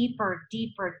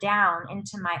deeper down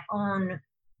into my own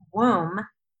womb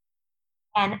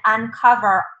and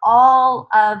uncover all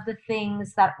of the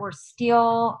things that were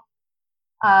still,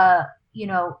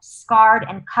 scarred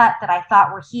and cut that I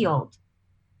thought were healed.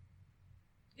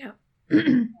 Yeah,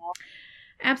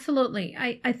 absolutely.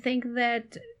 I think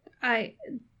that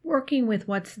working with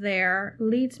what's there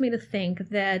leads me to think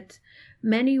that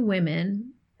many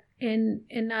women, and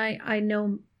I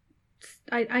know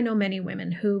many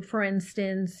women who, for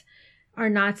instance, are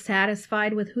not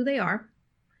satisfied with who they are.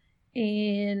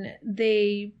 And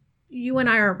you and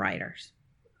I are writers.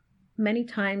 Many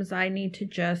times I need to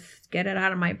just get it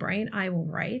out of my brain. I will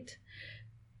write.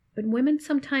 But women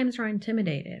sometimes are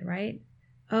intimidated, right?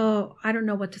 Oh, I don't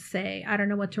know what to say. I don't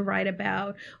know what to write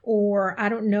about, or I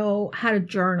don't know how to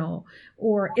journal,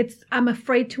 or I'm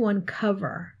afraid to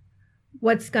uncover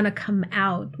what's going to come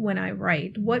out when I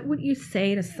write. What would you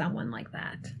say to someone like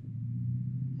that?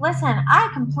 Listen,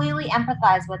 I completely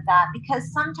empathize with that,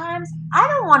 because sometimes I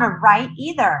don't want to write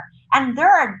either. And there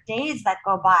are days that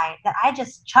go by that I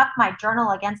just chuck my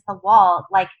journal against the wall,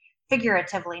 like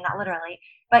figuratively, not literally,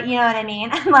 but you know what I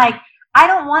mean? Like, I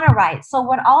don't want to write. So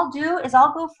what I'll do is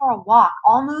I'll go for a walk.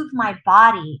 I'll move my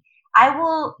body. I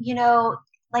will,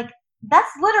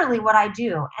 that's literally what I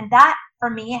do. And that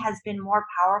for me has been more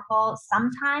powerful.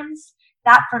 Sometimes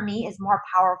that for me is more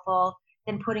powerful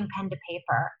than putting pen to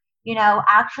paper.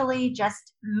 Actually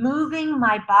just moving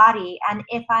my body. And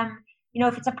if I'm,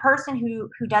 if it's a person who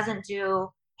doesn't do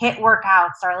HIIT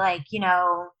workouts or like,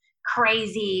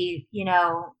 crazy,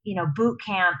 boot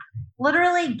camp,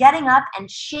 literally getting up and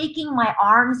shaking my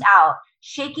arms out,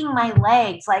 shaking my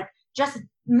legs, like just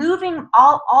moving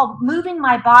moving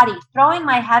my body, throwing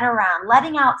my head around,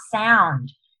 letting out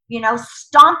sound,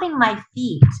 stomping my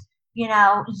feet,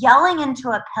 yelling into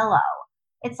a pillow.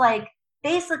 It's like,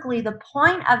 basically, the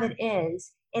point of it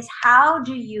is is how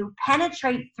do you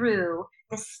penetrate through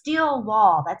the steel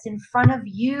wall that's in front of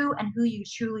you and who you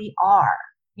truly are,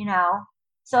 you know?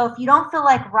 So if you don't feel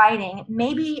like writing,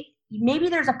 maybe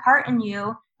there's a part in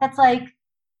you that's like,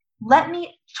 let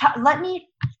me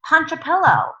punch a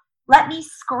pillow. Let me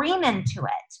scream into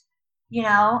it. You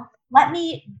know, let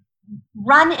me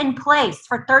run in place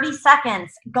for 30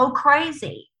 seconds, go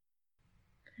crazy.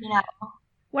 You know,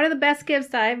 one of the best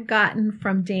gifts I've gotten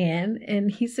from Dan,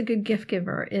 and he's a good gift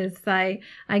giver, is I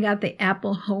got the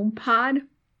Apple HomePod.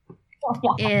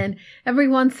 And every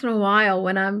once in a while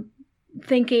when I'm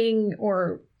thinking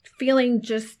or feeling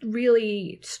just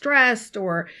really stressed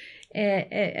or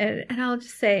and I'll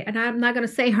just say, and I'm not going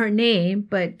to say her name,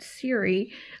 but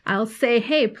Siri, I'll say,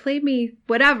 hey, play me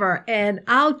whatever. And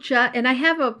and I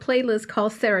have a playlist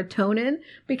called Serotonin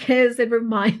because it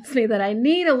reminds me that I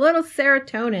need a little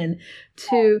serotonin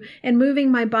and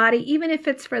moving my body, even if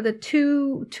it's for the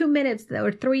 2 minutes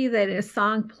or 3 that a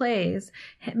song plays,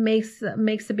 it makes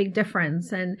a big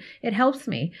difference. And it helps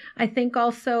me. I think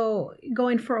also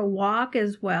going for a walk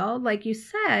as well. Like you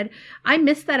said, I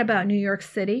miss that about New York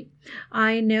City.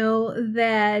 I know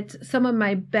that some of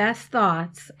my best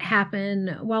thoughts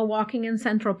happen while walking in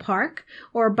Central Park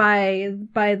or by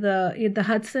the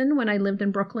Hudson when I lived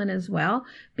in Brooklyn as well,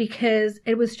 because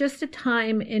it was just a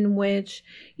time in which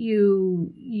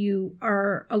you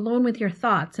are alone with your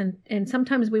thoughts, and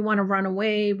sometimes we want to run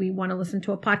away, we want to listen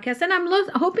to a podcast, and I'm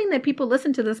hoping that people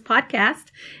listen to this podcast,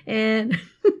 and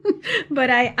but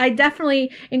I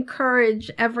definitely encourage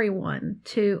everyone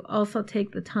to also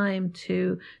take the time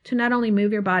to not only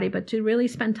move your body, but to really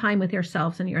spend time with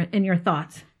yourselves and your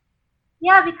thoughts.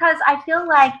 Yeah, because I feel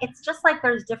like it's just like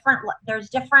there's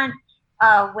different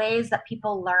ways that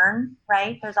people learn,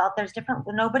 right? There's different,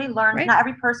 nobody learns, right. Not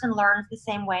every person learns the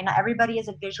same way. Not everybody is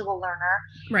a visual learner.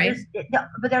 Right.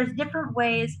 But there's different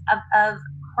ways of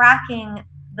cracking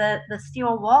the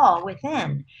steel wall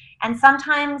within. And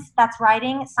sometimes that's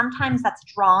writing, sometimes that's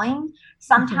drawing,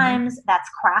 sometimes that's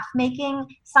craft making,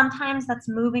 sometimes that's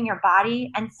moving your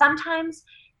body. And sometimes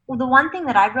the one thing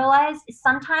that I realize is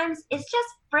sometimes it's just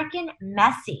freaking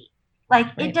messy. Like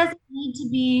right. It doesn't need to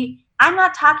be, I'm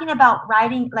not talking about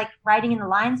writing in the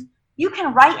lines. You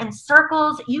can write in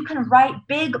circles. You can write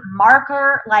big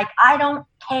marker. Like, I don't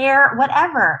care,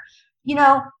 whatever. You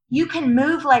know, you can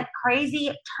move like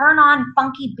crazy, turn on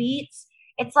funky beats.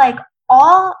 It's like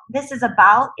all this is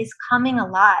about is coming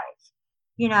alive,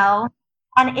 you know,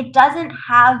 and it doesn't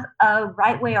have a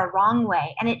right way or wrong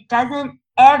way. And it doesn't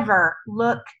ever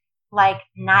look like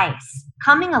nice.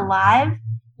 Coming alive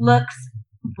looks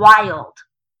wild,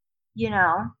 you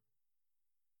know.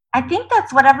 I think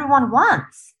that's what everyone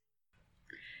wants.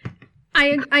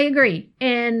 I agree.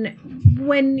 And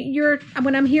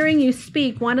when I'm hearing you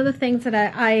speak, one of the things that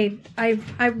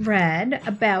I've read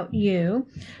about you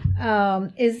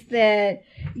is that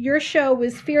your show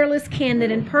was fearless, candid,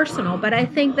 and personal. But I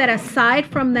think that aside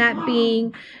from that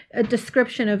being a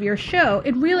description of your show,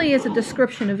 it really is a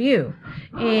description of you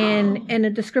and a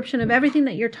description of everything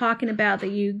that you're talking about,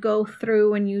 that you go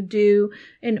through and you do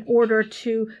in order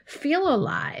to feel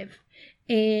alive.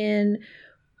 And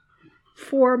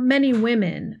for many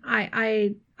women,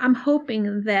 I'm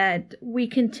hoping that we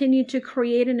continue to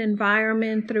create an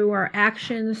environment through our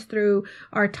actions, through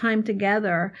our time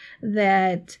together,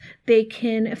 that they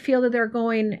can feel that they're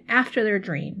going after their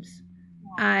dreams,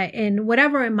 and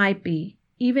whatever it might be,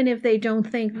 even if they don't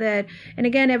think that. And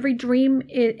again, every dream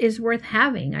is worth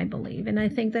having, I believe. And I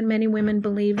think that many women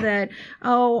believe that,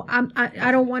 I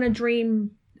don't want to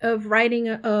dream of writing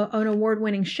an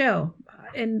award-winning show.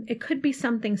 And it could be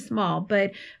something small,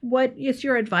 but what is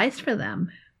your advice for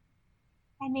them?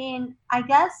 I mean, I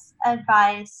guess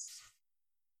advice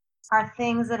are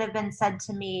things that have been said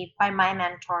to me by my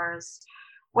mentors,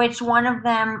 which one of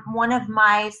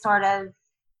my sort of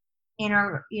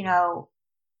inner, you know,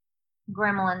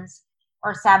 gremlins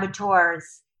or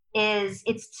saboteurs is,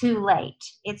 it's too late.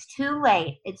 It's too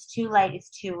late. It's too late. It's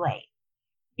too late.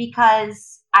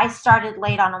 Because I started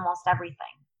late on almost everything.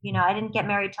 You know, I didn't get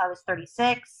married till I was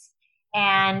 36,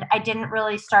 and I didn't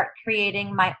really start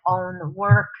creating my own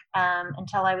work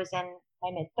until I was in my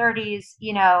mid-30s.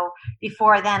 You know,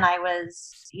 before then I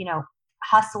was, you know,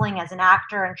 hustling as an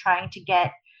actor and trying to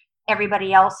get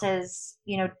everybody else's,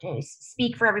 you know,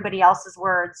 speak for everybody else's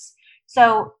words.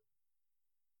 So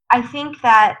I think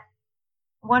that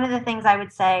one of the things I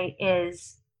would say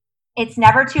is, it's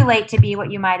never too late to be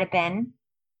what you might have been,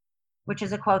 which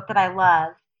is a quote that I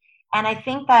love. And I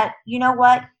think that, you know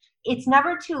what, it's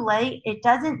never too late. It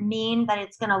doesn't mean that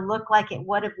it's going to look like it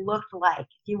would have looked like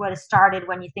if you would have started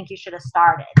when you think you should have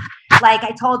started. Like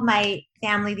I told my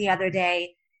family the other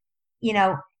day,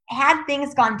 had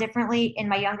things gone differently in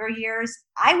my younger years,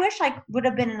 I wish I would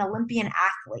have been an Olympian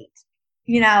athlete,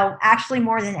 actually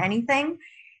more than anything.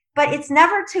 But it's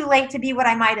never too late to be what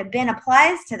I might have been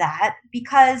applies to that,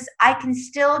 because I can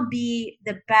still be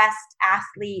the best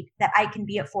athlete that I can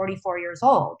be at 44 years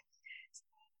old.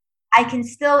 I can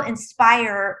still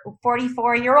inspire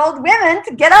 44-year-old women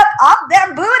to get up off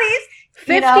their booties.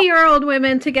 50-year-old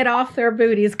women to get off their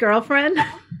booties, girlfriend.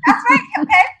 That's right.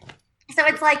 Okay. So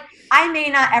it's like, I may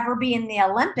not ever be in the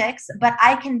Olympics, but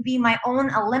I can be my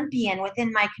own Olympian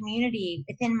within my community,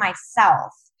 within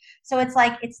myself. So it's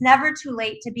like, it's never too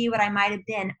late to be what I might have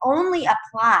been. Only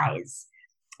applies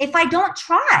if I don't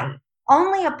try.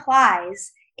 Only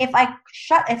applies if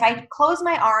I close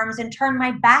my arms and turn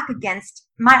my back against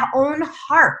my own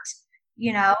heart,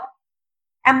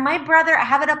 And my brother, I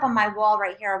have it up on my wall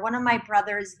right here. One of my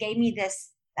brothers gave me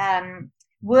this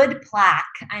wood plaque,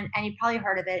 and you've probably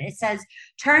heard of it. It says,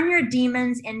 "Turn your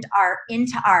demons into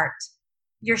art,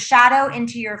 your shadow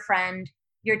into your friend,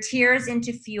 your tears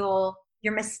into fuel,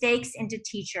 your mistakes into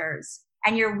teachers,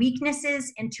 and your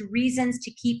weaknesses into reasons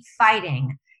to keep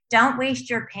fighting. Don't waste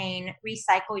your pain,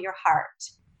 recycle your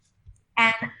heart."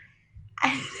 And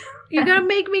you're going to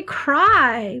make me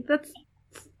cry.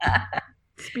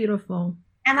 It's beautiful.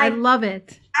 And I love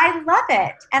it. I love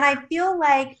it. And I feel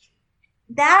like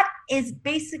that is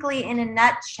basically, in a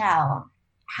nutshell,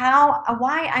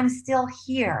 why I'm still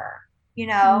here,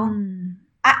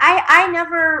 I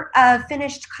never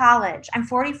finished college. I'm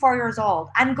 44 years old.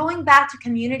 I'm going back to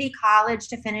community college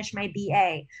to finish my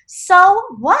BA.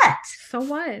 So what?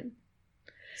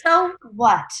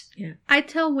 Yeah. I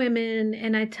tell women,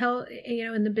 and I tell,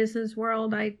 in the business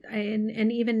world,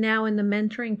 and even now in the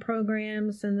mentoring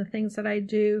programs and the things that I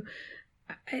do,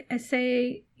 I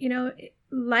say,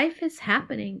 life is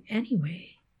happening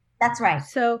anyway. That's right.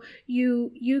 So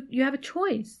you have a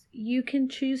choice. You can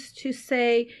choose to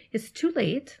say it's too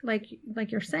late, like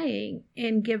you're saying,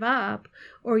 and give up,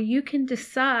 or you can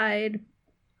decide,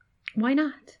 why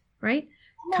not, right?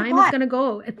 Time is going to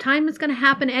go. Time is going to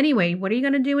happen anyway. What are you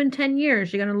going to do in 10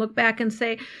 years? You're going to look back and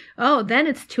say, oh, then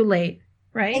it's too late,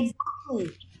 right?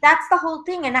 Exactly. That's the whole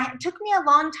thing. And it took me a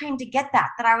long time to get that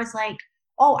I was like,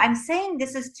 oh, I'm saying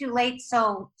this is too late,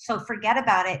 so forget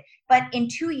about it. But in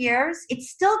 2 years, it's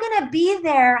still going to be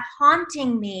there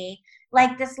haunting me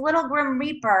like this little grim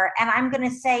reaper. And I'm going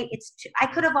to say I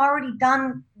could have already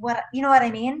done what, you know what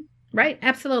I mean? Right.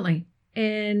 Absolutely.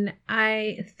 And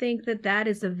I think that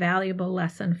is a valuable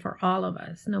lesson for all of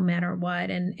us, no matter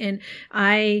what. And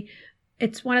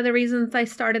it's one of the reasons I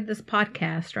started this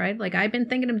podcast, right? Like, I've been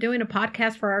thinking of doing a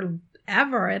podcast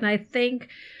forever. And I think,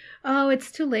 oh,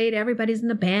 it's too late. Everybody's in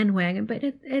the bandwagon, but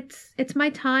it's my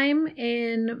time,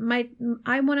 and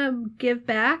I want to give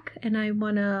back, and I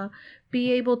want to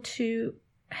be able to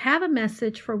have a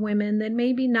message for women that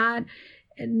maybe not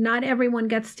everyone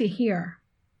gets to hear.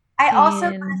 I also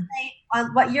want to say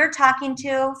what you're talking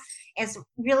to is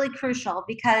really crucial,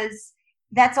 because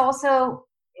that's also,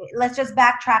 let's just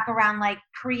backtrack around, like,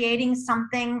 creating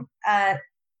something.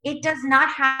 It does not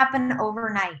happen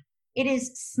overnight. It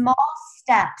is small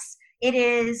steps. It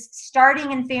is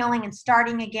starting and failing and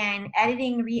starting again,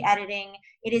 editing, re-editing.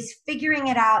 It is figuring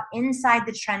it out inside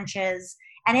the trenches.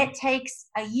 And it takes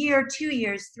a year, 2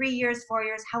 years, 3 years, 4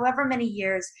 years, however many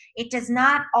years. It does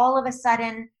not all of a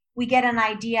sudden we get an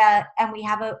idea and we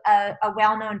have a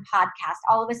well-known podcast.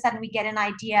 All of a sudden we get an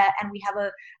idea and we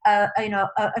have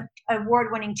a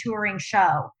award-winning touring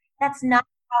show. That's not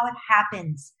how it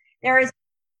happens. There is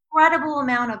incredible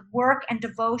amount of work and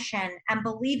devotion and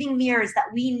believing mirrors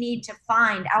that we need to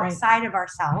find outside of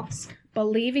ourselves.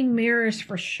 Believing mirrors,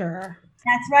 for sure.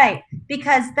 That's right.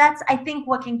 Because that's, I think,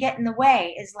 what can get in the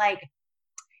way is like,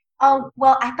 oh,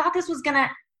 well, I thought this was going to,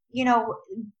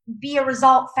 be a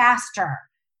result faster.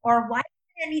 Or why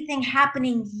isn't anything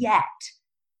happening yet?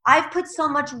 I've put so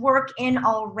much work in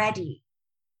already.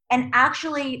 And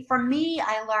actually, for me,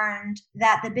 I learned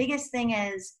that the biggest thing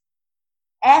is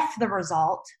F the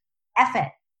result. F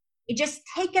it. You just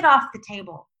take it off the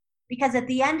table. Because at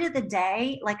the end of the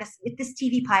day, like with this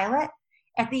TV pilot,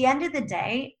 at the end of the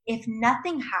day, if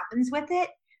nothing happens with it,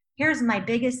 here's my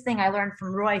biggest thing I learned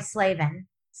from Roy Slavin,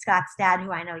 Scott's dad,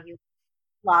 who I know you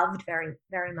loved very,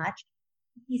 very much.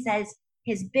 He says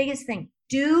his biggest thing,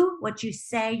 do what you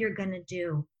say you're going to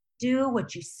do. Do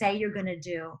what you say you're going to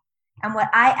do. And what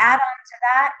I add on to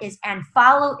that is, and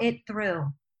follow it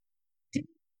through. Do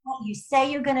what you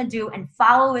say you're going to do and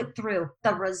follow it through.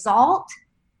 The result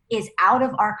is out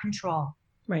of our control.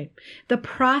 Right. The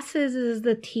process is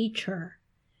the teacher.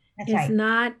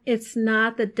 It's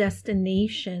not the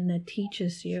destination that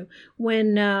teaches you.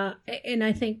 When and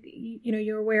I think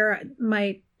you're aware,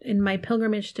 in my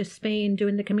pilgrimage to Spain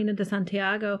doing the Camino de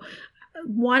Santiago,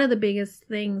 one of the biggest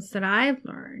things that I've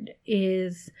learned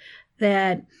is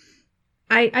that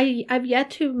I've yet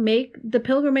to make the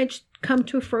pilgrimage come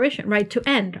to fruition, right? To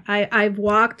end. I've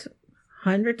walked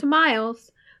hundreds of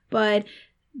miles, but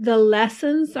the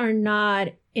lessons are not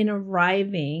in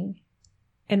arriving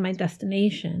at my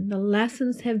destination. The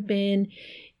lessons have been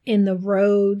in the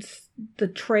roads, the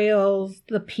trails,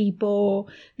 the people,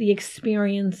 the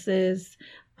experiences,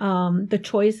 the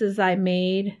choices I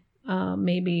made.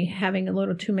 Maybe having a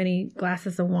little too many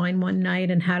glasses of wine one night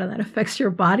and how that affects your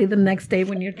body the next day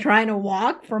when you're trying to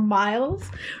walk for miles,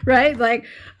 right? Like,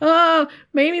 oh,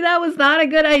 maybe that was not a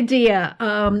good idea.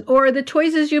 Or the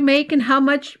choices you make and how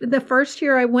much. The first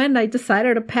year I went, I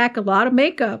decided to pack a lot of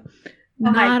makeup.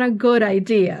 Not a good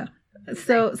idea.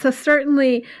 So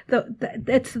certainly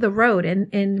it's the road,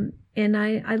 and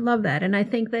I love that. And I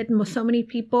think that so many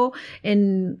people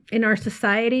in our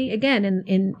society, again,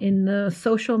 in the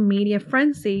social media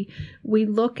frenzy, we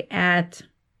look at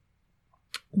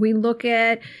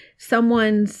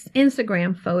someone's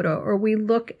Instagram photo, or we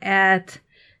look at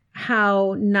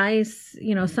how nice,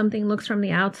 something looks from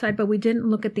the outside, but we didn't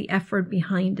look at the effort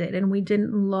behind it. And we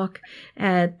didn't look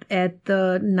at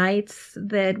the nights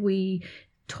that we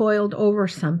toiled over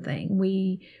something.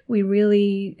 We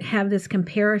really have this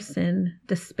comparison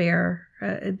despair,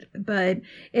 but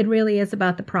it really is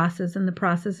about the process, and the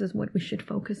process is what we should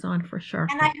focus on for sure.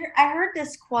 And I heard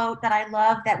this quote that I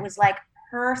love that was like,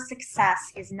 her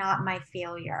success is not my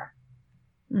failure.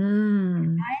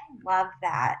 I love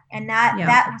that. And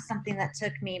that was something that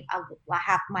took me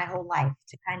half my whole life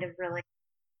to kind of really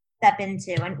step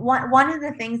into. And one of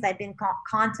the things I've been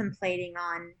contemplating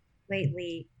on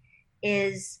lately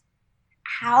is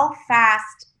how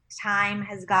fast time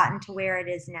has gotten to where it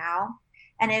is now.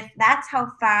 And if that's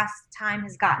how fast time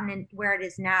has gotten where it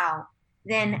is now,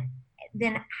 then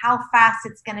how fast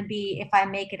it's going to be if I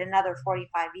make it another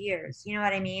 45 years. You know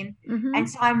what I mean? Mm-hmm. And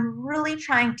so I'm really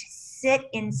trying to sit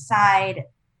inside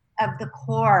of the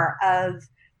core of,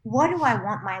 what do I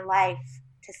want my life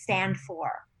to stand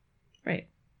for? Right.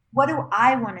 What do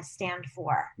I want to stand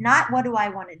for? Not what do I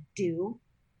want to do?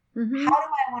 Mm-hmm. How do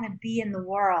I want to be in the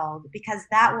world? Because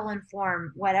that will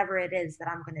inform whatever it is that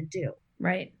I'm going to do.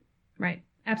 Right.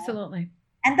 Absolutely.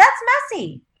 And that's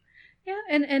messy. Yeah,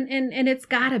 and it's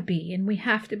gotta be, and we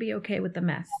have to be okay with the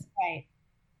mess. Right.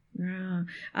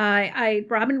 Yeah.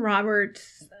 Robin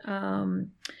Roberts,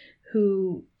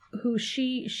 who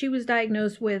she was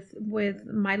diagnosed with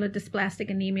myelodysplastic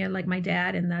anemia, like my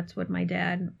dad, and that's what my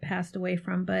dad passed away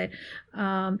from. But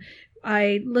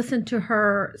I listened to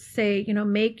her say,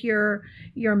 make your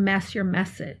mess your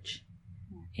message.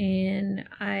 And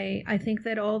I think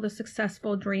that all the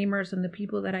successful dreamers and the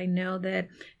people that I know that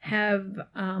have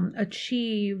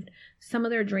achieved some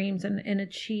of their dreams and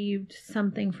achieved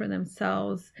something for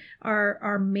themselves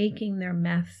are making their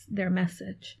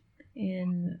message.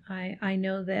 And I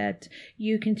know that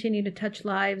you continue to touch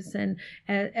lives. And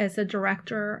as a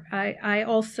director, I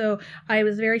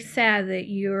was very sad that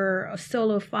your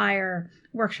Solo Fire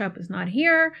workshop is not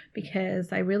here,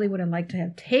 because I really would have liked to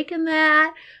have taken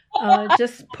that.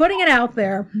 Just putting it out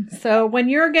there. So when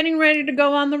you're getting ready to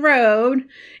go on the road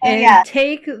and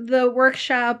take the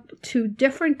workshop to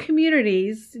different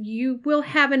communities, you will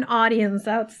have an audience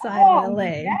outside of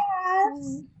LA.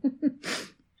 Yes.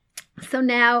 So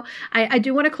now I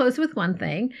do want to close with one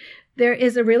thing. There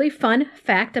is a really fun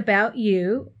fact about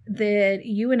you that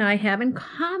you and I have in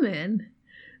common.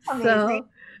 Amazing. So,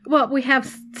 well, we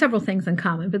have several things in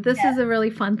common, but this is a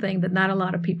really fun thing that not a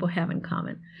lot of people have in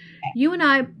common. You and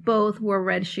I both wore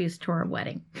red shoes to our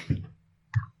wedding.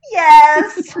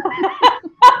 Yes.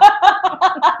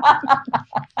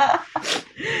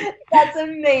 That's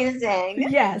amazing.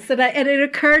 Yes, and it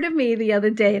occurred to me the other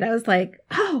day, and I was like,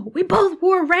 oh, we both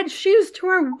wore red shoes to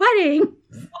our wedding.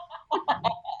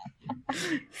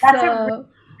 That's a really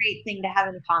great thing to have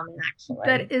in common, actually.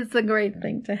 That is a great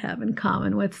thing to have in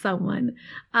common with someone.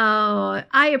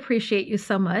 I appreciate you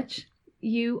so much.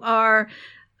 You are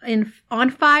on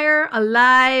fire,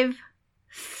 alive,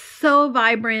 so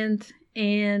vibrant,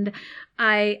 and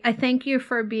I thank you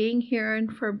for being here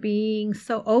and for being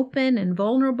so open and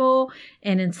vulnerable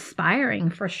and inspiring,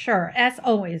 for sure, as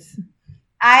always.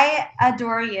 I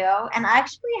adore you, and I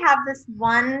actually have this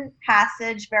one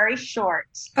passage, very short,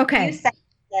 okay, 2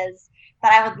 sentences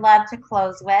that I would love to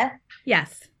close with.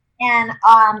 Yes. And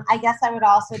I guess I would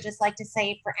also just like to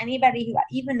say, for anybody who,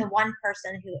 even the one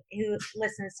person who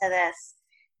listens to this,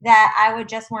 that I would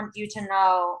just want you to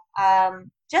know.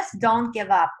 Just don't give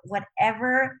up.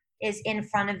 Whatever is in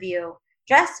front of you,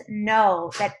 just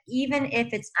know that even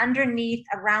if it's underneath,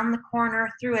 around the corner,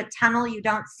 through a tunnel you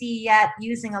don't see yet,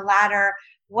 using a ladder,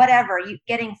 whatever,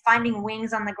 finding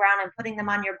wings on the ground and putting them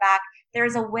on your back,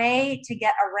 there's a way to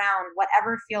get around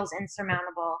whatever feels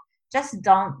insurmountable. Just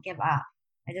don't give up.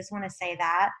 I just want to say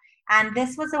that. And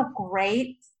this was a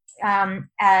great,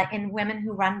 in Women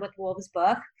Who Run with Wolves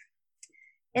book.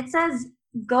 It says,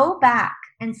 go back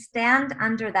and stand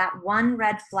under that one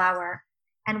red flower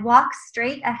and walk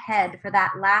straight ahead for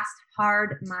that last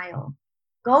hard mile.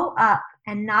 Go up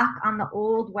and knock on the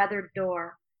old weathered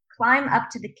door. Climb up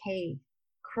to the cave.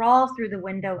 Crawl through the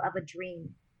window of a dream.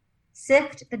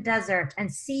 Sift the desert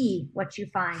and see what you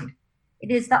find. It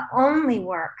is the only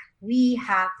work we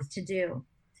have to do.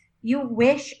 You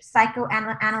wish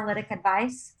psychoanalytic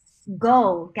advice?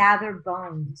 Go gather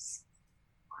bones.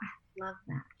 I love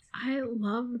that. I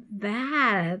love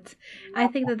that. I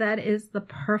think that is the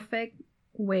perfect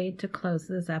way to close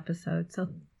this episode. So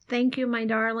thank you, my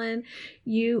darling.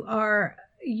 You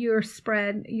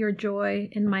spread your joy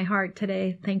in my heart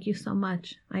today. Thank you so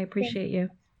much. I appreciate you.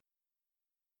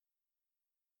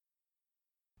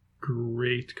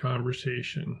 Great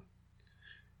conversation.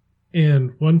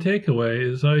 And one takeaway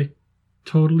is I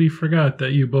totally forgot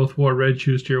that you both wore red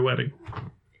shoes to your wedding.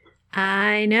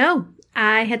 I know.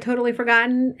 I had totally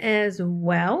forgotten as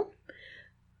well.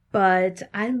 But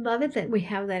I love it that we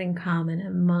have that in common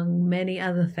among many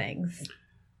other things.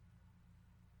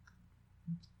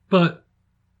 But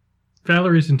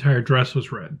Valerie's entire dress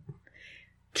was red.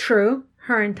 True.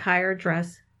 Her entire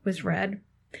dress was red.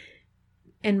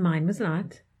 And mine was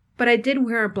not. But I did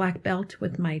wear a black belt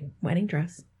with my wedding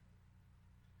dress.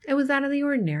 It was out of the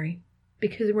ordinary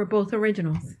because we're both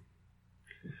originals.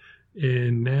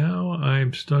 And now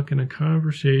I'm stuck in a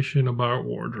conversation about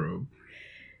wardrobe.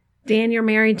 Dan, you're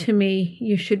married to me.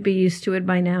 You should be used to it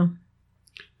by now.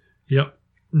 Yep.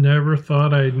 Never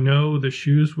thought I'd know the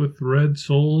shoes with red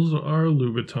soles are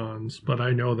Louboutins, but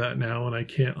I know that now and I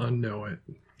can't unknow it.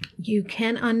 You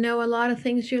can unknow a lot of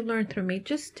things you learned through me.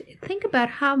 Just think about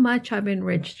how much I've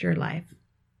enriched your life.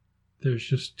 There's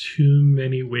just too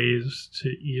many ways to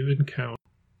even count.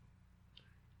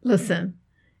 Listen,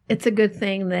 it's a good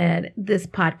thing that this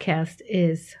podcast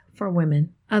is for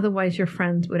women. Otherwise, your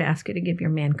friends would ask you to give your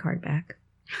man card back.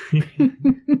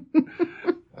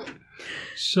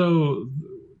 So,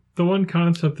 the one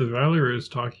concept that Valerie was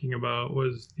talking about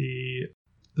was the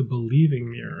believing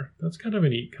mirror. That's kind of a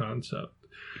neat concept.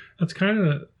 That's kind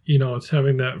of, it's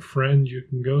having that friend you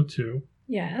can go to.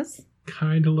 Yes.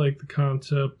 Kind of like the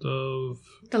concept of...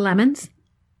 The lemons?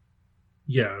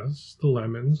 Yes, the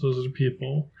lemons. Those are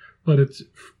people. But it's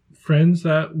friends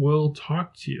that will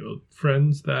talk to you.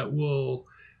 Friends that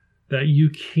you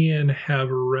can have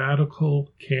a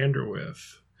radical candor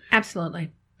with.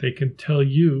 Absolutely. They can tell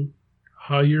you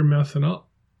how you're messing up.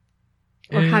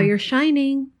 Or how you're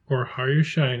shining. Or how you're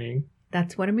shining.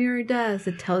 That's what a mirror does.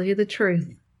 It tells you the truth.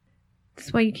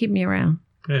 That's why you keep me around.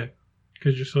 Yeah,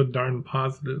 because you're so darn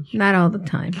positive. Not all the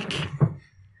time.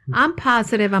 I'm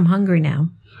positive. I'm hungry now.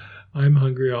 I'm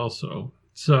hungry also.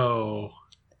 So...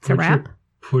 It's a wrap.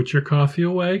 Put your coffee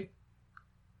away.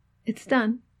 It's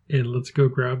done. And let's go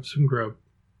grab some grub.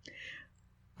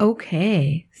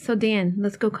 Okay. So, Dan,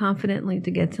 let's go confidently to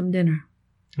get some dinner.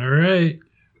 All right.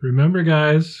 Remember,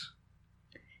 guys.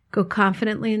 Go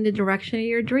confidently in the direction of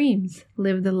your dreams.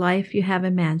 Live the life you have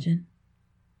imagined.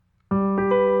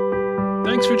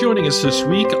 Thanks for joining us this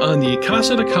week on the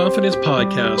Casa de Confidence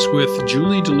podcast with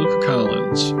Julie DeLuca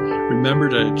Collins. Remember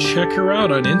to check her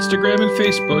out on Instagram and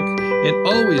Facebook, and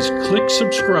always click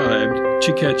subscribe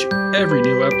to catch every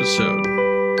new episode.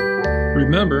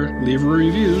 Remember, leave a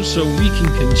review so we can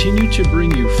continue to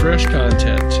bring you fresh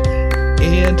content.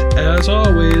 And as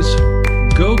always,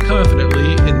 go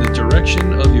confidently in the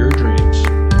direction of your dreams.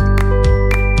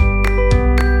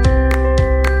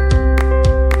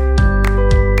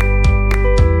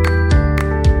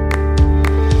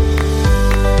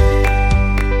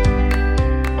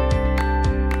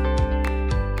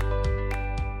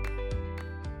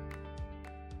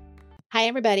 Hi,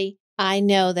 everybody. I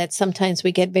know that sometimes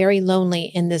we get very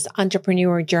lonely in this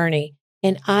entrepreneur journey,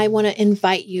 and I want to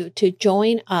invite you to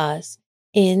join us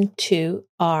into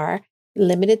our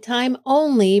limited time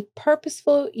only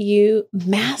Purposeful You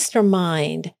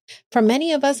Mastermind. For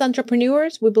many of us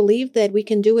entrepreneurs, we believe that we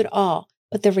can do it all,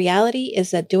 but the reality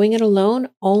is that doing it alone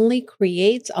only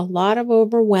creates a lot of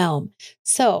overwhelm.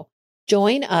 So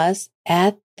join us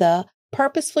at the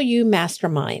Purposeful You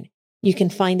Mastermind. You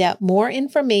can find out more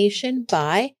information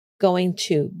by going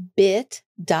to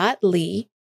bit.ly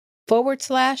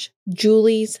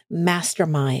 .com/Julie's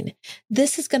Mastermind.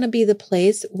 This is going to be the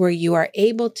place where you are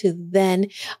able to then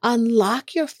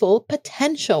unlock your full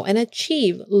potential and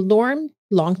achieve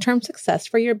long-term success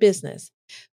for your business,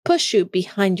 push you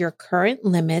behind your current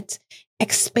limits,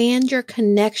 expand your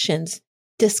connections,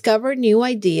 discover new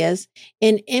ideas,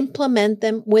 and implement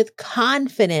them with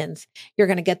confidence. You're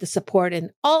going to get the support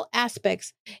in all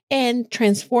aspects and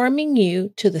transforming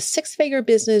you to the six-figure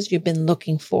business you've been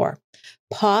looking for.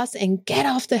 Pause and get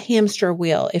off the hamster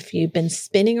wheel if you've been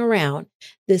spinning around.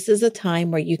 This is a time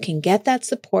where you can get that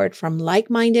support from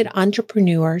like-minded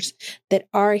entrepreneurs that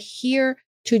are here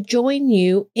to join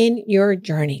you in your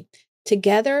journey.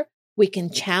 Together, we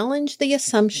can challenge the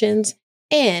assumptions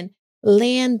and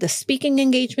land the speaking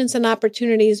engagements and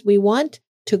opportunities we want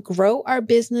to grow our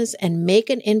business and make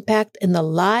an impact in the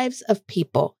lives of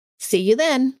people. See you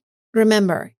then.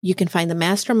 Remember, you can find the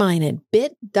mastermind at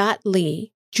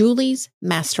bit.ly Julie's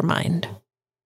Mastermind.